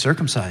 you got to be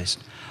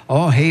circumcised.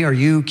 Oh, hey, are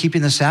you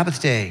keeping the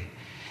Sabbath day?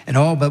 And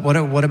oh, but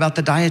what about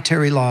the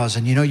dietary laws?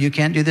 And you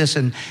can't do this.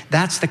 And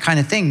that's the kind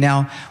of thing.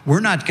 Now, we're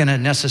not going to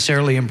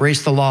necessarily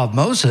embrace the law of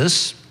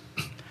Moses,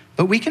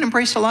 but we can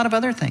embrace a lot of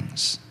other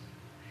things.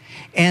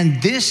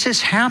 And this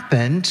has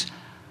happened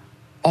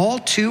all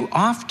too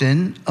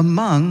often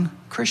among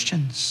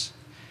Christians.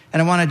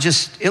 And I want to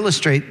just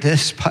illustrate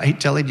this by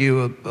telling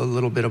you a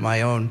little bit of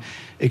my own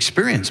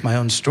experience, my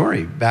own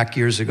story back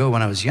years ago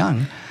when I was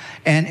young.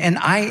 And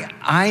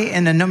I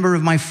and a number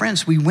of my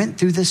friends, we went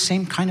through this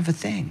same kind of a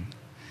thing.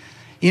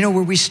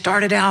 Where we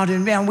started out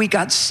and man, we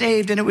got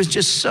saved and it was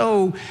just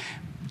so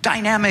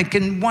dynamic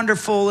and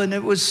wonderful, and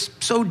it was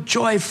so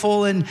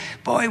joyful, and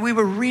boy, we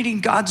were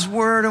reading God's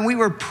word and we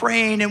were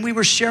praying and we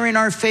were sharing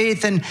our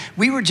faith, and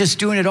we were just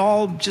doing it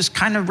all just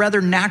kind of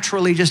rather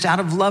naturally, just out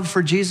of love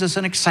for Jesus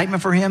and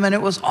excitement for him, and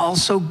it was all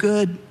so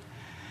good.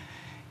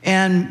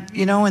 And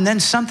and then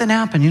something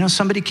happened.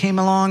 Somebody came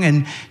along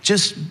and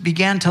just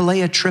began to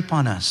lay a trip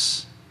on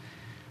us.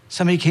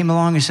 Somebody came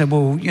along and said,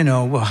 well,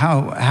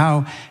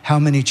 how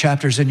many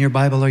chapters in your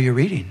Bible are you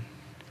reading?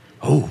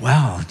 Oh,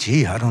 wow,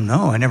 gee, I don't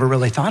know. I never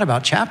really thought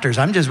about chapters.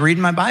 I'm just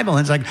reading my Bible. And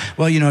it's like,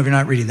 well, if you're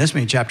not reading this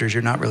many chapters,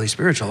 you're not really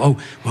spiritual.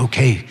 Oh,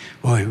 okay.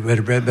 Boy,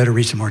 better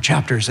read some more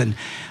chapters. And,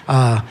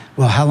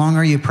 well, how long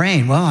are you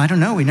praying? Well, I don't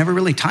know. We never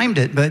really timed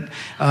it, but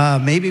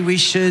maybe we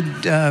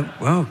should,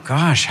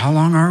 gosh, how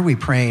long are we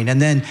praying?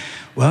 And then,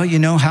 well,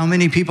 how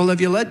many people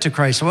have you led to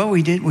Christ? Well,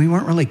 we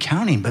weren't really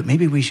counting, but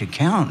maybe we should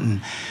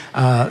count.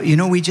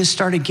 And, we just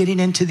started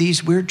getting into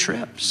these weird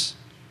trips.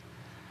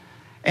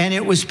 And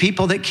it was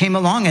people that came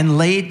along and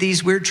laid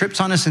these weird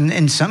trips on us. And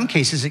in some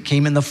cases, it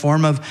came in the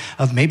form of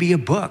maybe a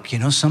book.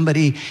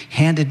 Somebody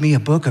handed me a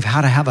book of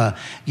how to have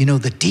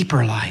the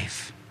deeper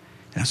life.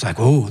 And I was like,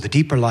 oh, the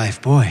deeper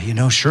life, boy,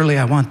 surely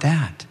I want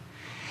that.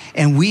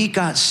 And we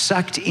got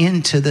sucked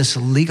into this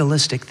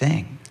legalistic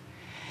thing.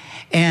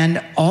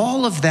 And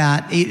all of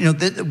that,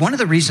 one of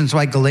the reasons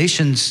why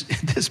Galatians,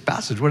 this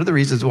passage, one of the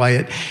reasons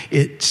why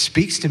it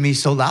speaks to me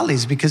so loudly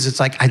is because it's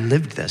like, I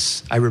lived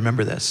this. I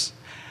remember this.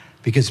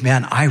 Because,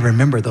 man, I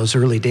remember those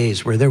early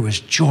days where there was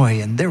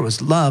joy and there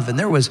was love and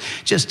there was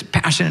just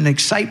passion and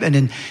excitement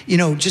and,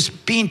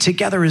 just being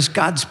together as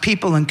God's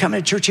people and coming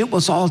to church. It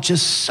was all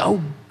just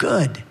so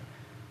good. It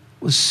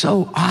was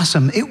so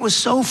awesome. It was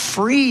so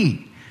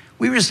free.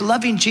 We were just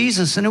loving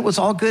Jesus and it was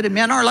all good. And,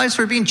 man, our lives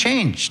were being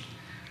changed.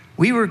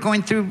 We were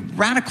going through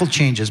radical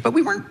changes, but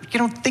we weren't,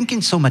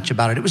 thinking so much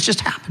about it. It was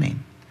just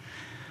happening.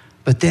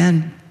 But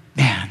then,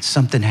 man,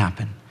 something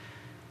happened.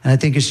 And I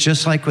think it's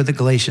just like with the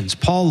Galatians.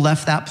 Paul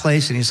left that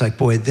place and he's like,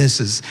 boy,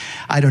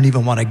 I don't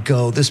even want to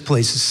go. This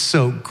place is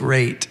so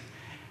great.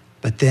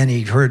 But then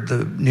he heard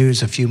the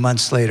news a few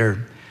months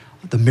later.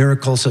 The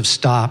miracles have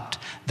stopped.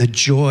 The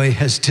joy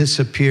has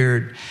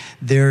disappeared.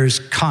 There's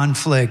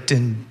conflict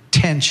and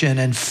tension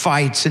and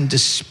fights and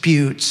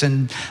disputes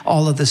and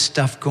all of this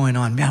stuff going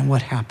on. Man,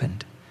 what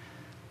happened?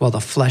 Well,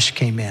 the flesh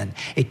came in.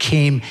 It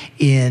came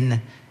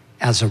in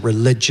as a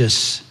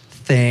religious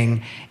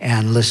thing.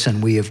 And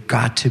listen, we have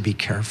got to be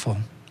careful.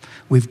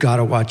 We've got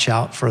to watch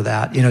out for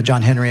that.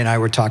 John Henry and I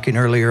were talking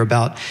earlier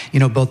about,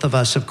 both of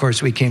us, of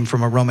course, we came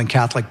from a Roman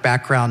Catholic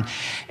background.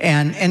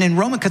 And in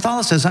Roman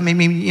Catholicism,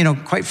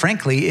 quite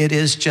frankly, it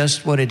is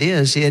just what it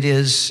is.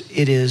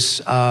 It's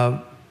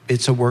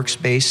a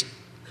works-based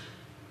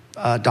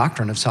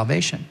doctrine of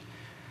salvation.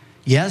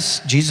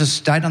 Yes, Jesus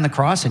died on the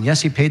cross, and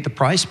yes, he paid the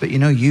price, but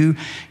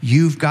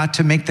you've got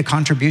to make the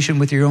contribution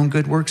with your own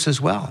good works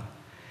as well.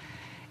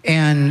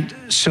 And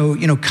so,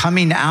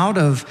 coming out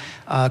of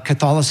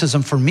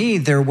Catholicism for me,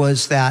 there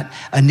was that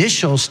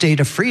initial state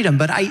of freedom,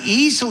 but I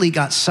easily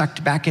got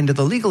sucked back into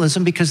the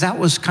legalism because that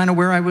was kind of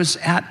where I was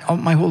at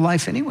my whole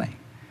life anyway.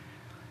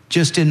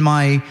 Just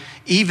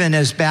even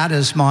as bad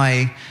as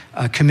my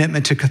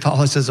commitment to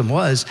Catholicism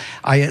was,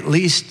 I at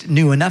least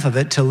knew enough of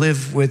it to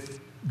live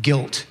with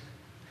guilt.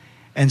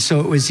 And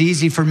so it was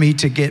easy for me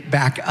to get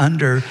back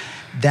under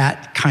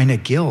that kind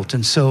of guilt.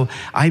 And so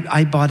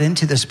I bought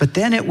into this. But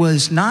then it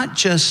was not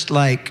just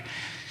like,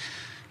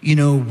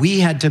 I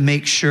had to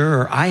make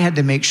sure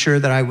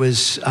that I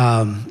was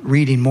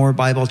reading more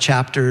Bible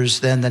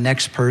chapters than the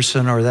next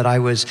person, or that I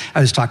was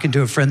talking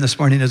to a friend this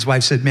morning. His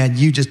wife said, man,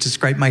 you just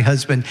described my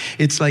husband.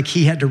 It's like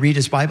he had to read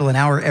his Bible an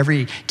hour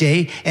every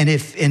day. And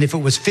if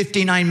it was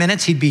 59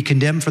 minutes, he'd be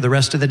condemned for the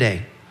rest of the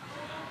day.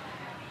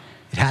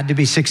 It had to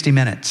be 60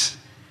 minutes.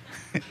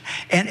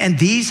 And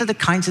these are the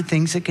kinds of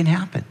things that can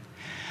happen.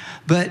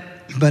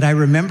 But I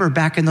remember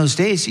back in those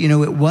days,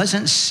 it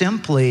wasn't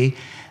simply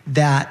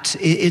that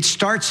it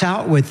starts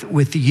out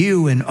with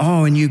you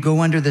and you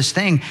go under this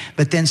thing,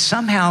 but then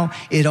somehow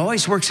it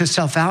always works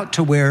itself out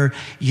to where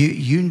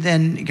you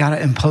then got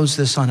to impose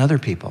this on other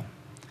people.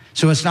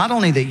 So it's not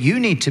only that you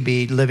need to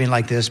be living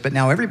like this, but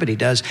now everybody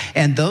does.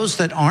 And those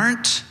that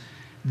aren't,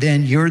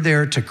 then you're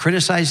there to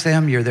criticize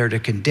them, you're there to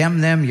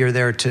condemn them, you're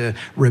there to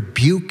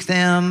rebuke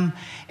them,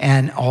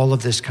 and all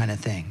of this kind of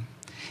thing.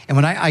 And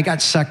when I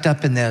got sucked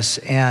up in this,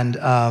 and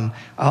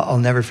I'll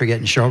never forget,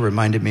 and Cheryl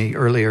reminded me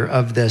earlier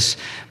of this,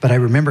 but I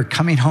remember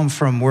coming home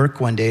from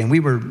work one day, and we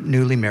were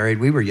newly married,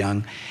 we were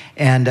young,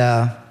 and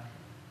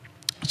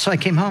so I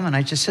came home and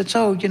I just said,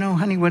 so,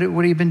 honey, what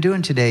have you been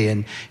doing today?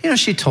 And,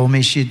 she told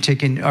me she'd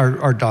taken,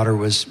 our daughter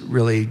was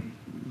really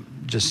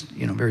just,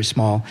 very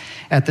small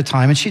at the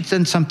time. And she'd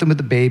done something with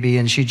the baby,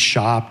 and she'd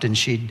shopped, and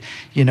she'd,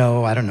 I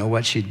don't know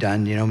what she'd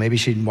done, maybe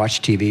she'd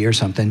watched TV or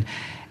something.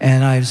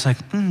 And I was like,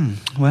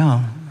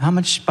 well, how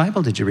much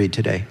Bible did you read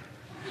today?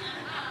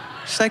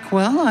 She's like,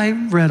 well, I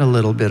read a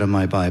little bit of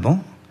my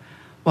Bible.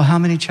 Well, how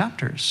many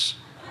chapters?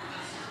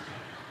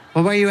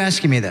 Well, why are you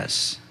asking me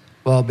this?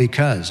 Well,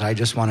 because I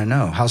just want to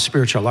know, how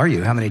spiritual are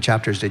you? How many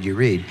chapters did you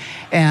read?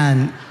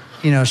 And,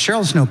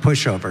 Cheryl's no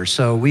pushover,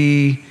 so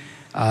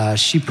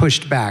she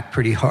pushed back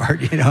pretty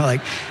hard,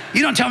 like,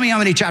 you don't tell me how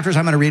many chapters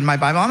I'm going to read in my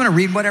Bible. I'm going to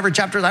read whatever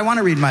chapters I want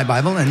to read in my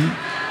Bible. And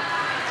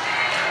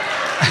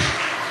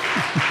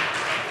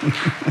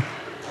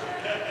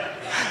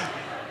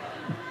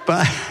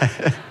but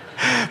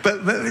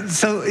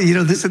so,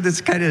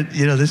 this kind of,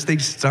 this thing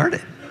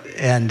started.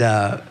 And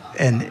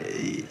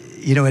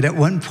at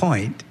one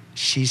point,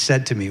 she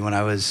said to me when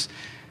I was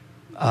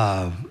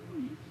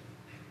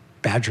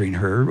badgering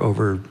her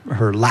over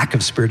her lack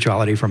of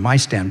spirituality from my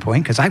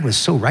standpoint, because I was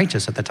so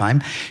righteous at the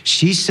time,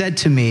 she said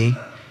to me,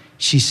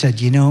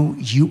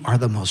 you are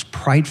the most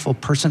prideful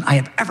person I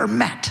have ever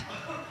met.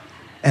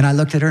 And I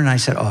looked at her and I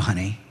said, oh,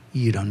 honey,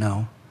 you don't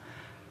know.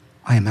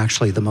 I am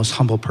actually the most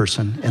humble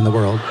person in the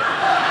world.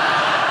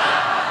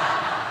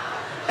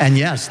 And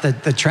yes,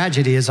 the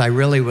tragedy is I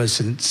really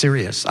wasn't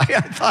serious.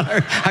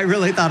 I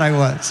really thought I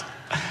was.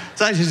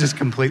 So I was just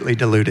completely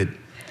deluded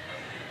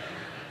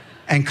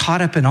and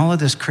caught up in all of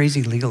this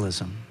crazy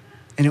legalism.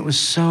 And it was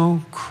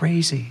so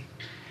crazy.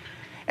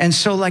 And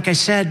so, like I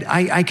said,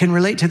 I can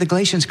relate to the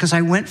Galatians because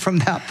I went from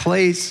that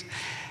place.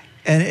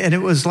 And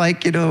it was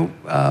like,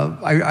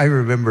 I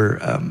remember,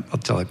 I'll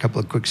tell a couple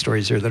of quick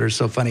stories here that are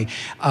so funny.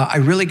 I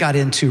really got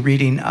into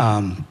reading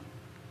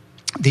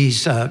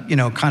these,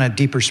 kind of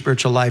deeper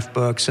spiritual life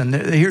books. And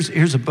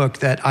here's a book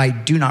that I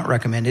do not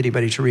recommend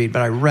anybody to read,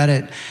 but I read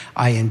it,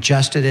 I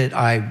ingested it,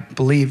 I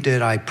believed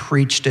it, I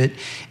preached it.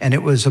 And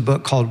it was a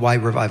book called Why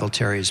Revival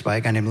Tarries by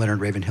a guy named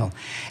Leonard Ravenhill.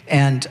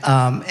 And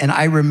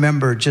I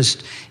remember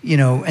just,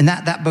 and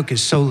that book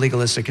is so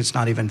legalistic, it's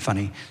not even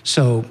funny.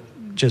 So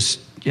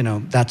just,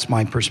 that's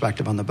my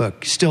perspective on the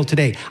book. Still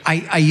today,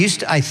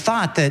 I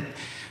thought that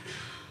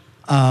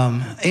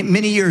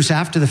many years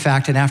after the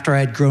fact and after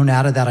I had grown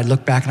out of that, I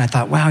looked back and I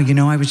thought, wow,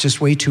 I was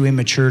just way too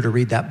immature to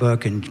read that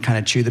book and kind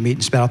of chew the meat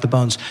and spit out the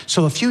bones.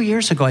 So a few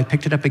years ago, I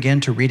picked it up again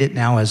to read it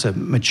now as a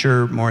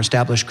mature, more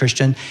established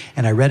Christian.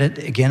 And I read it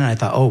again and I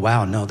thought, oh,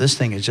 wow, no, this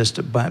thing is just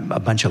a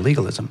bunch of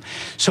legalism.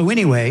 So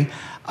anyway,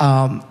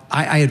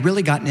 I had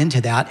really gotten into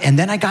that. And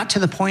then I got to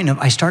the point of,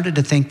 I started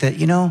to think that,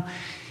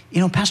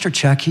 Pastor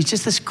Chuck, he's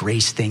just this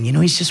grace thing.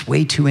 He's just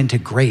way too into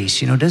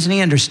grace. Doesn't he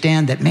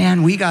understand that,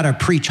 man, we got to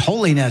preach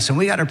holiness and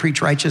we got to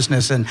preach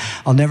righteousness? And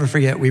I'll never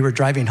forget, we were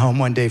driving home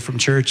one day from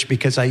church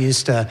because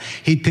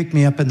he'd pick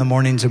me up in the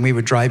mornings and we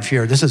would drive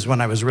here. This is when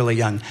I was really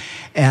young.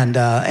 And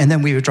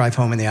then we would drive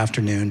home in the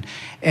afternoon.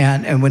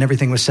 And when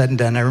everything was said and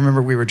done, I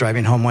remember we were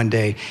driving home one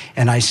day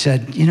and I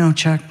said,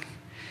 Chuck,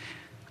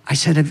 I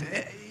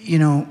said,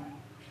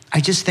 I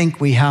just think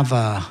we have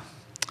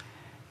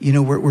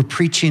we're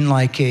preaching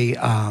like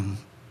an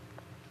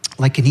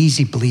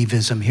easy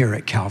believism here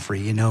at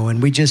Calvary,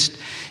 and we just,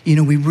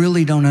 we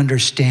really don't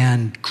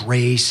understand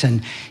grace.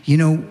 And,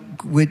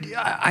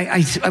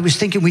 I was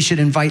thinking we should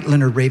invite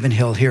Leonard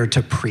Ravenhill here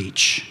to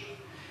preach.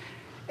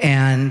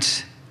 And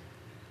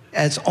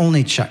as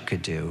only Chuck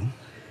could do,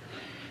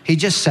 he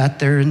just sat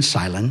there in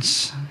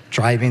silence,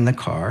 driving the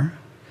car.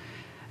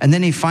 And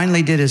then he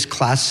finally did his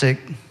classic,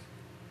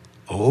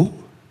 oh.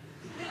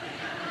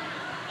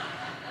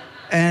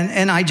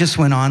 And I just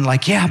went on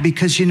like, yeah,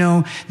 because,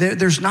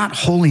 there's not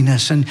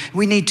holiness and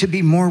we need to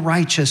be more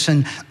righteous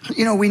and,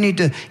 we need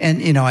to,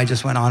 and, I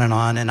just went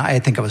on. And I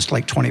think I was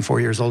like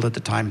 24 years old at the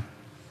time.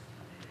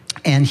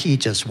 And he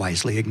just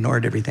wisely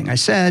ignored everything I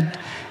said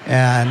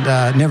and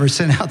never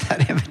sent out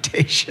that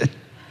invitation.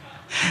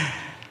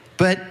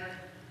 But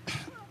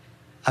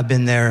I've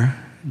been there,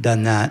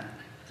 done that.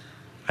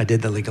 I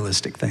did the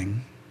legalistic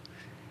thing.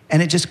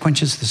 And it just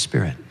quenches the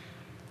spirit.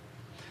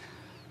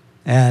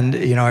 And,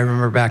 I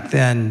remember back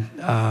then,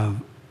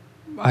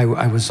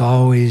 I was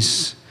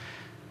always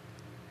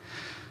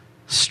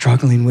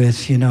struggling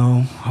with,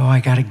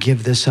 I got to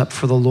give this up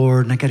for the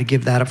Lord and I got to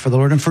give that up for the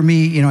Lord. And for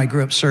me, I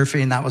grew up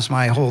surfing. That was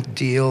my whole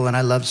deal. And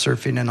I loved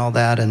surfing and all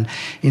that. And,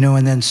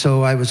 and then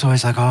so I was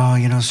always like,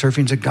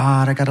 surfing's a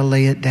God. I got to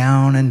lay it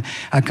down. And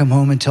I come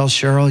home and tell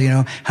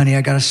Cheryl, honey,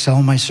 I got to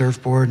sell my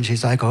surfboard. And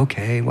she's like,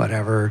 okay,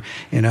 whatever,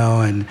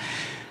 and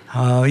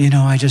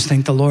I just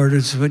think the Lord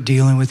is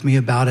dealing with me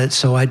about it.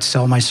 So I'd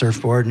sell my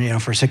surfboard and,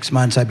 for 6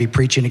 months, I'd be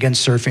preaching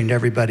against surfing to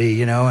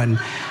everybody, and,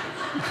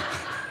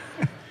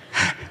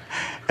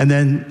 And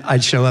then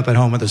I'd show up at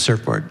home with a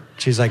surfboard.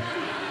 She's like,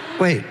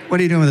 wait, what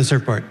are you doing with a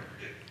surfboard?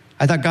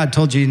 I thought God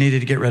told you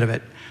needed to get rid of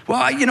it.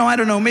 Well, I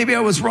don't know, maybe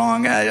I was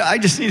wrong. I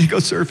just need to go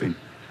surfing.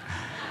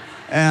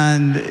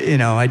 And,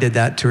 I did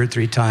that 2 or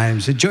 3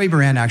 times. Joey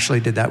Moran actually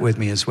did that with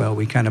me as well.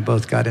 We kind of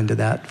both got into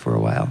that for a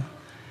while.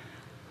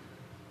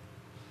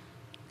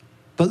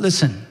 But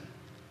listen,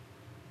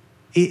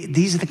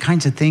 these are the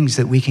kinds of things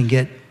that we can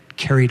get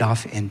carried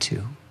off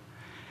into.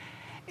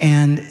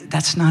 And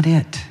that's not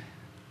it.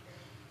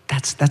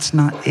 That's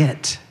not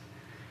it.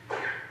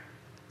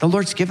 The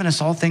Lord's given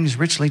us all things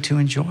richly to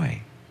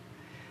enjoy.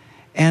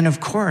 And of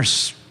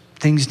course,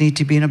 things need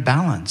to be in a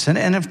balance.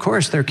 And of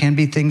course, there can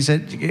be things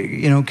that,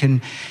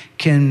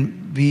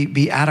 can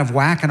be out of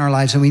whack in our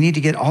lives, and we need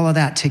to get all of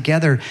that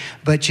together.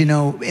 But,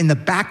 in the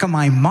back of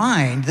my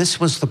mind, this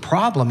was the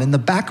problem. In the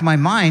back of my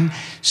mind,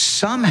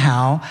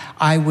 somehow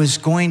I was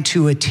going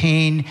to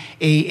attain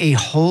a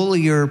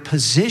holier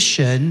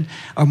position,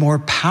 a more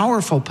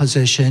powerful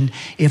position,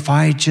 if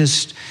I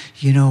just,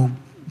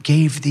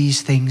 gave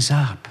these things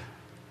up.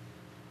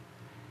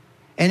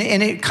 And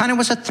it kind of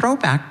was a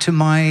throwback to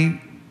my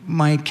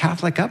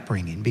Catholic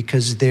upbringing,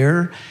 because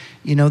there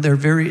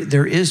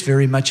is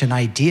very much an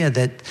idea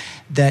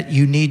that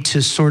you need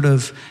to sort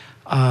of,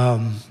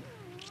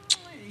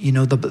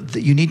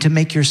 you need to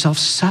make yourself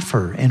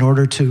suffer in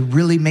order to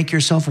really make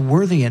yourself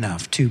worthy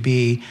enough to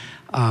be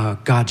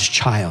God's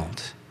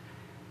child.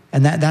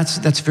 And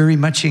that's very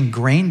much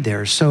ingrained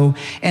there. So,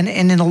 and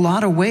in a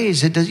lot of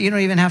ways, you don't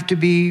even have to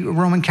be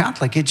Roman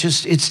Catholic.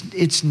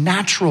 It's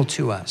natural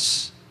to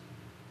us.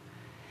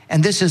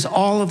 And this is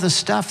all of the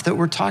stuff that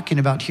we're talking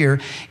about here.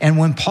 And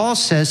when Paul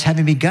says,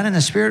 having begun in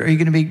the Spirit, are you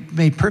going to be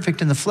made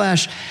perfect in the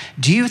flesh?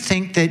 Do you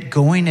think that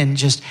going and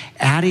just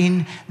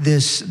adding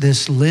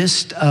this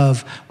list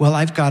of, well,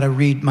 I've got to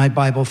read my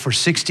Bible for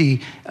 60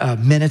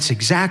 minutes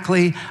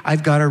exactly.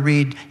 I've got to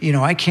read,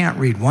 I can't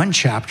read 1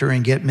 chapter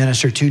and get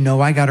ministered to.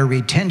 No, I got to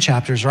read 10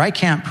 chapters. Or I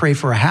can't pray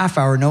for a half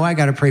hour. No, I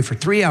got to pray for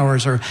 3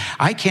 hours. Or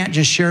I can't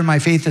just share my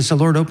faith as the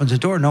Lord opens the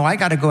door. No, I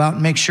got to go out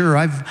and make sure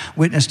I've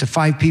witnessed to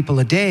 5 people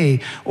a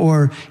day.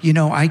 Or,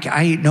 I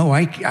can't,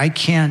 I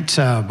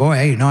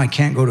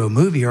can't go to a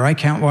movie, or I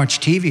can't watch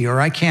TV, or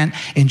I can't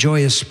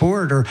enjoy a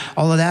sport, or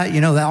all of that,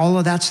 all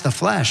of that's the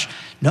flesh.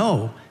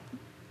 No,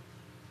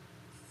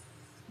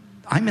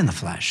 I'm in the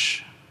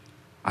flesh.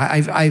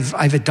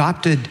 I've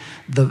adopted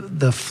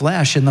the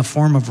flesh in the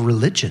form of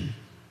religion,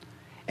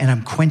 and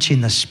I'm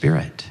quenching the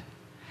Spirit.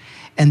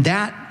 And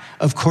that,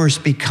 of course,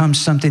 becomes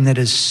something that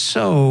is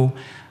so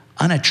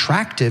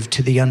unattractive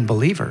to the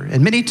unbeliever.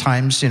 And many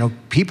times,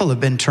 people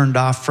have been turned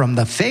off from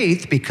the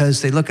faith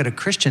because they look at a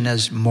Christian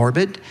as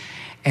morbid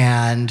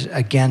and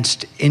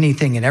against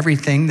anything and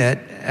everything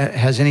that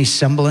has any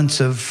semblance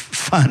of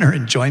fun or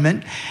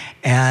enjoyment.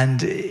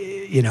 And,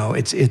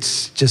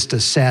 it's just a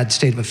sad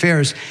state of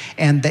affairs.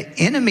 And the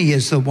enemy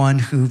is the one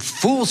who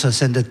fools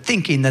us into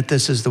thinking that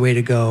this is the way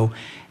to go.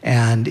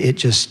 And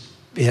it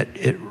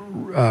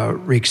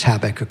wreaks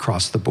havoc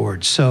across the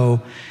board.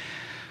 So,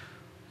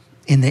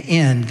 in the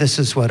end, this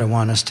is what I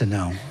want us to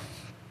know.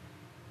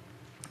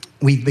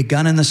 We've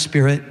begun in the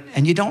Spirit,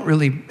 and you don't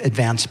really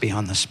advance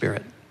beyond the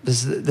Spirit.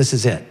 This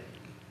is it.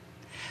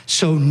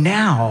 So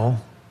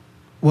now,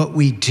 what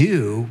we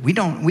do, we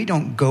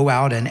don't go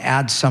out and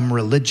add some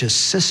religious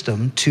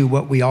system to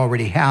what we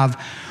already have.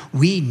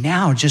 We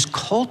now just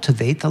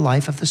cultivate the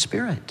life of the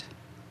Spirit.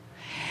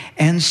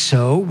 And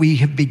so we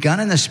have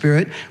begun in the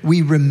Spirit.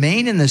 We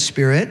remain in the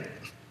Spirit,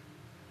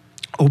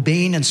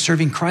 obeying and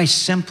serving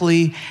Christ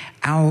simply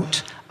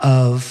out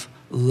of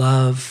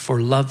love, for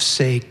love's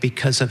sake,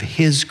 because of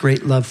his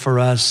great love for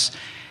us.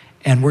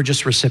 And we're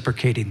just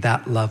reciprocating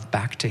that love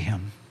back to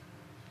him.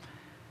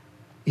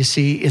 You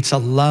see, it's a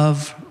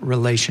love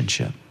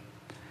relationship.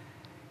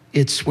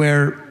 It's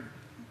where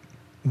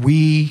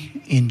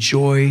we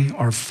enjoy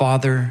our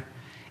Father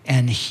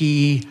and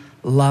he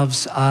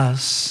loves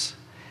us.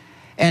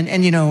 And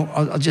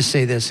I'll just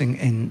say this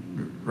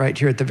and right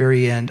here at the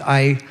very end.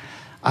 I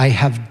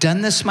have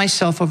done this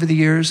myself over the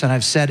years, and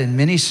I've said in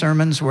many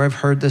sermons where I've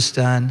heard this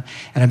done,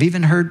 and I've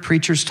even heard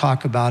preachers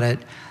talk about it,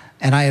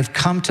 and I have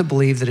come to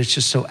believe that it's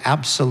just so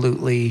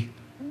absolutely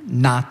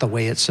not the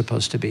way it's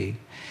supposed to be.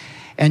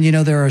 And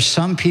there are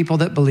some people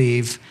that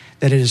believe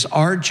that it is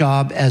our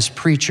job as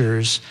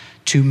preachers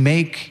to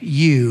make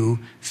you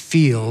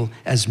feel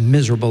as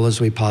miserable as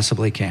we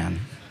possibly can.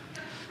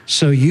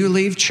 So you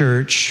leave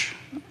church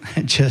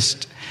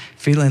just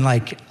feeling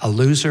like a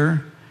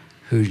loser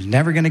who's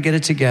never going to get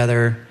it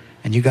together,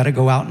 and you got to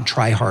go out and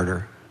try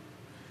harder.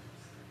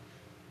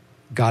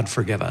 God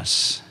forgive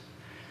us,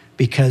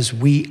 because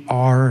we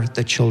are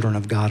the children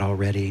of God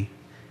already.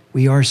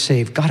 We are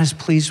saved. God is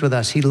pleased with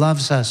us. He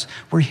loves us.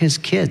 We're his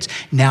kids.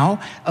 Now,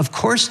 of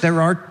course,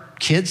 there are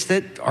kids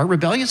that are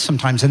rebellious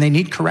sometimes, and they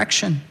need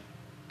correction.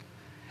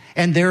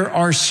 And there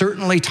are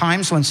certainly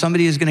times when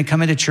somebody is going to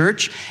come into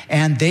church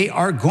and they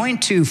are going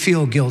to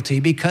feel guilty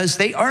because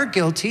they are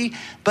guilty,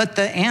 but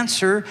the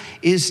answer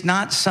is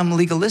not some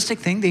legalistic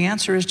thing. The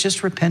answer is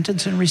just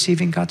repentance and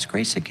receiving God's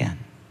grace again.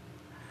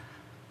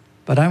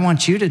 But I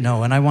want you to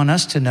know, and I want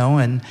us to know,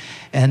 and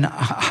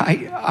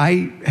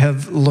I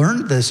have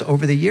learned this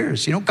over the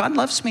years. God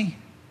loves me.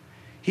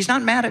 He's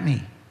not mad at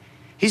me.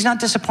 He's not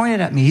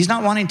disappointed at me. He's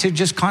not wanting to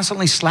just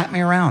constantly slap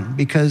me around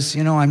because,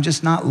 I'm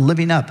just not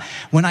living up.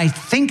 When I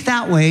think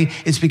that way,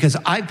 it's because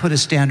I put a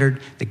standard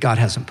that God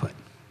hasn't put.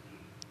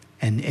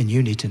 And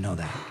you need to know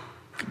that.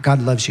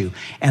 God loves you.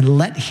 And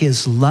let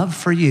his love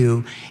for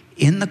you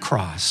in the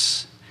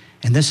cross,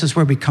 and this is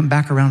where we come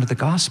back around to the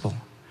gospel.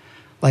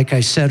 Like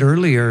I said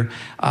earlier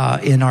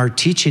in our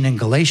teaching in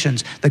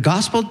Galatians, the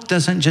gospel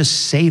doesn't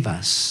just save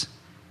us.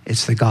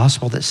 It's the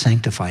gospel that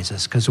sanctifies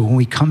us. Because when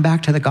we come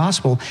back to the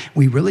gospel,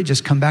 we really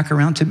just come back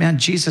around to, man,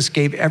 Jesus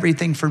gave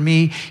everything for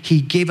me. He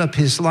gave up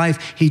his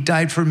life. He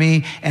died for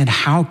me. And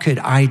how could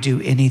I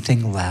do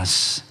anything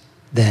less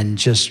than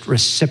just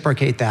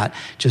reciprocate that,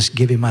 just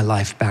giving my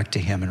life back to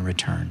him in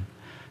return?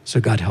 So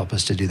God, help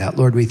us to do that.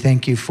 Lord, we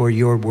thank you for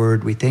your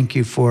word. We thank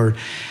you for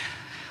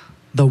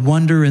the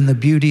wonder and the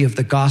beauty of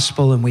the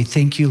gospel. And we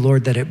thank you,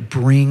 Lord, that it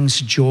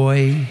brings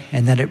joy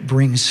and that it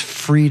brings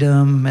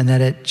freedom and that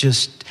it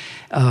just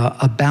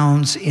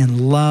abounds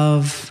in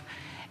love.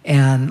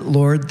 And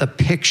Lord, the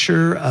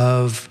picture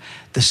of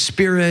the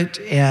Spirit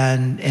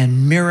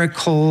and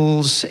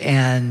miracles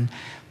and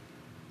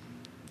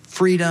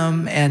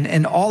freedom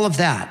and all of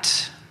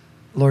that,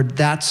 Lord,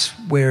 that's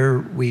where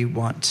we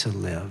want to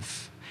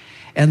live.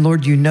 And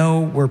Lord,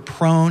 we're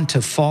prone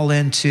to fall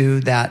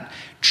into that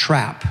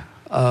trap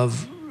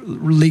of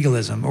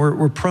legalism, or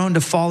we're prone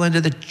to fall into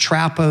the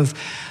trap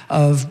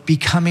of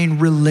becoming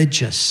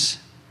religious.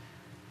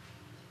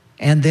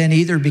 And then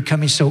either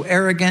becoming so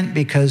arrogant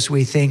because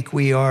we think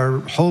we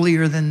are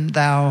holier than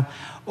thou,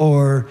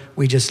 or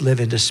we just live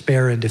in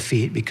despair and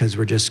defeat because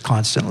we're just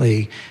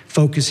constantly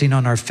focusing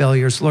on our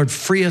failures. Lord,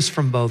 free us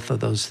from both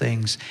of those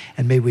things.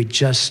 And may we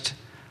just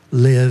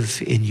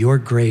live in your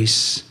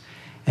grace,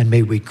 and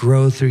may we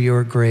grow through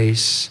your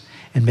grace.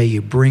 And may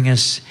you bring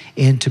us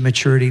into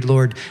maturity.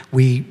 Lord,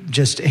 we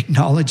just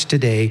acknowledge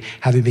today,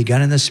 having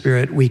begun in the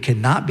Spirit, we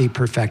cannot be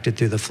perfected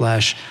through the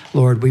flesh.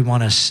 Lord, we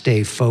want to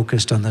stay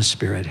focused on the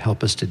Spirit.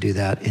 Help us to do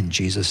that in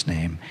Jesus'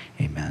 name.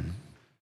 Amen.